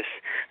see this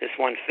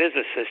one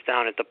physicist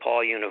down at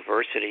DePaul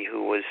University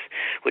who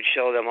would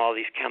show them all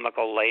these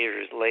chemical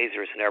lasers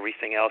and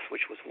everything else,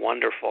 which was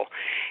wonderful.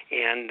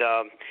 And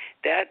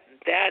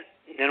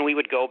then we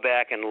would go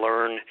back and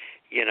learn,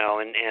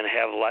 and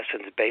have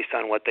lessons based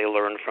on what they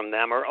learned from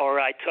them. Or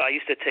I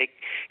used to take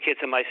kids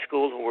in my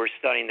school who were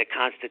studying the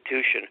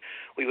Constitution.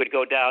 We would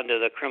go down to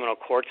the criminal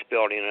courts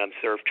building and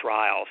observe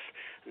trials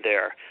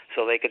there,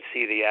 so they could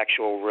see the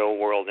actual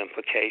real-world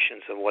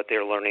implications of what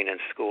they're learning in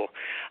school.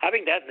 I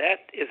think that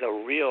is a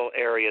real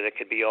area that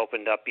could be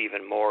opened up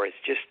even more. It's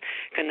just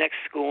connect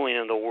schooling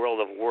and the world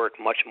of work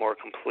much more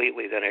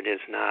completely than it is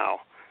now.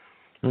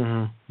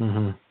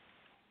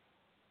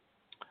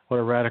 What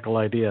a radical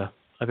idea.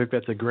 I think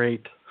that's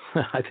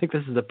I think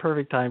this is the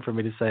perfect time for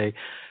me to say,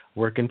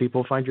 where can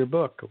people find your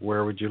book?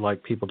 Where would you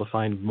like people to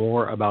find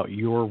more about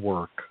your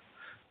work?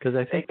 Because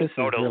I think this is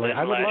really,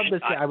 I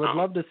would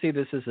love to see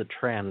this as a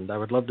trend. I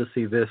would love to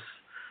see this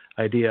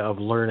idea of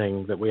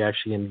learning, that we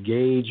actually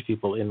engage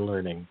people in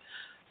learning.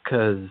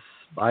 Because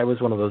I was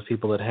one of those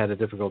people that had a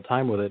difficult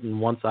time with it, and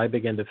once I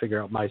began to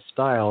figure out my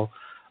style,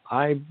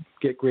 I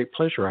get great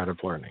pleasure out of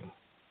learning.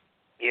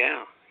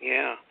 Yeah.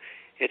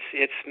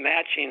 It's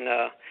matching.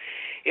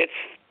 It's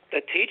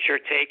the teacher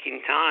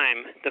taking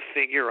time to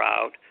figure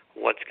out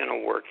what's going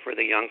to work for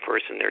the young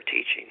person they're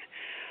teaching.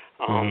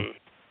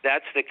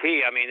 That's the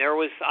key.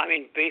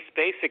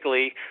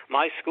 Basically,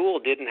 my school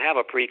didn't have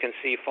a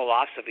preconceived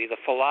philosophy. The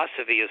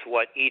philosophy is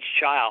what each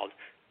child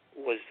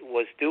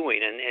was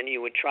doing, and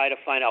you would try to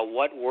find out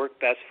what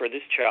worked best for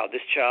this child.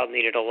 This child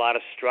needed a lot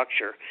of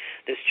structure.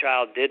 This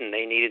child didn't.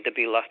 They needed to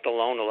be left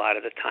alone a lot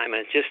of the time,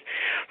 and just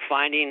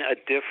finding a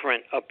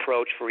different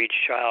approach for each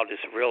child is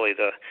really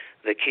the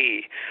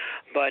key.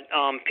 But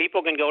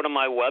people can go to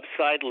my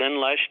website,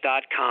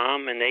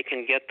 linlesch.com, and they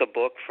can get the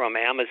book from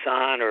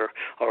Amazon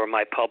or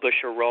my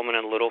publisher, Rowman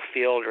 &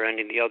 Littlefield, or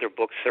any of the other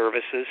book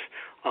services.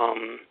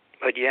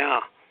 But yeah.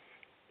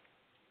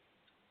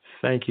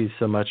 Thank you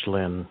so much,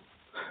 Lynn.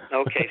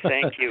 Okay,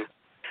 thank you.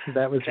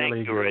 That was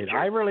really great. Richard.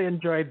 I really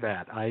enjoyed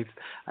that.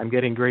 I'm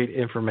getting great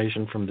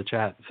information from the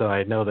chat, so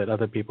I know that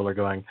other people are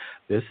going,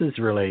 this is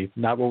really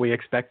not what we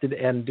expected,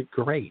 and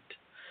great.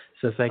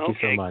 So thank you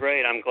so much. Okay,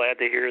 great. I'm glad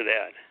to hear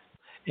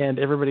that. And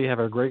everybody have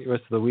a great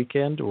rest of the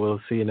weekend. We'll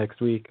see you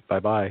next week.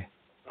 Bye-bye.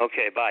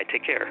 Okay, bye.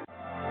 Take care.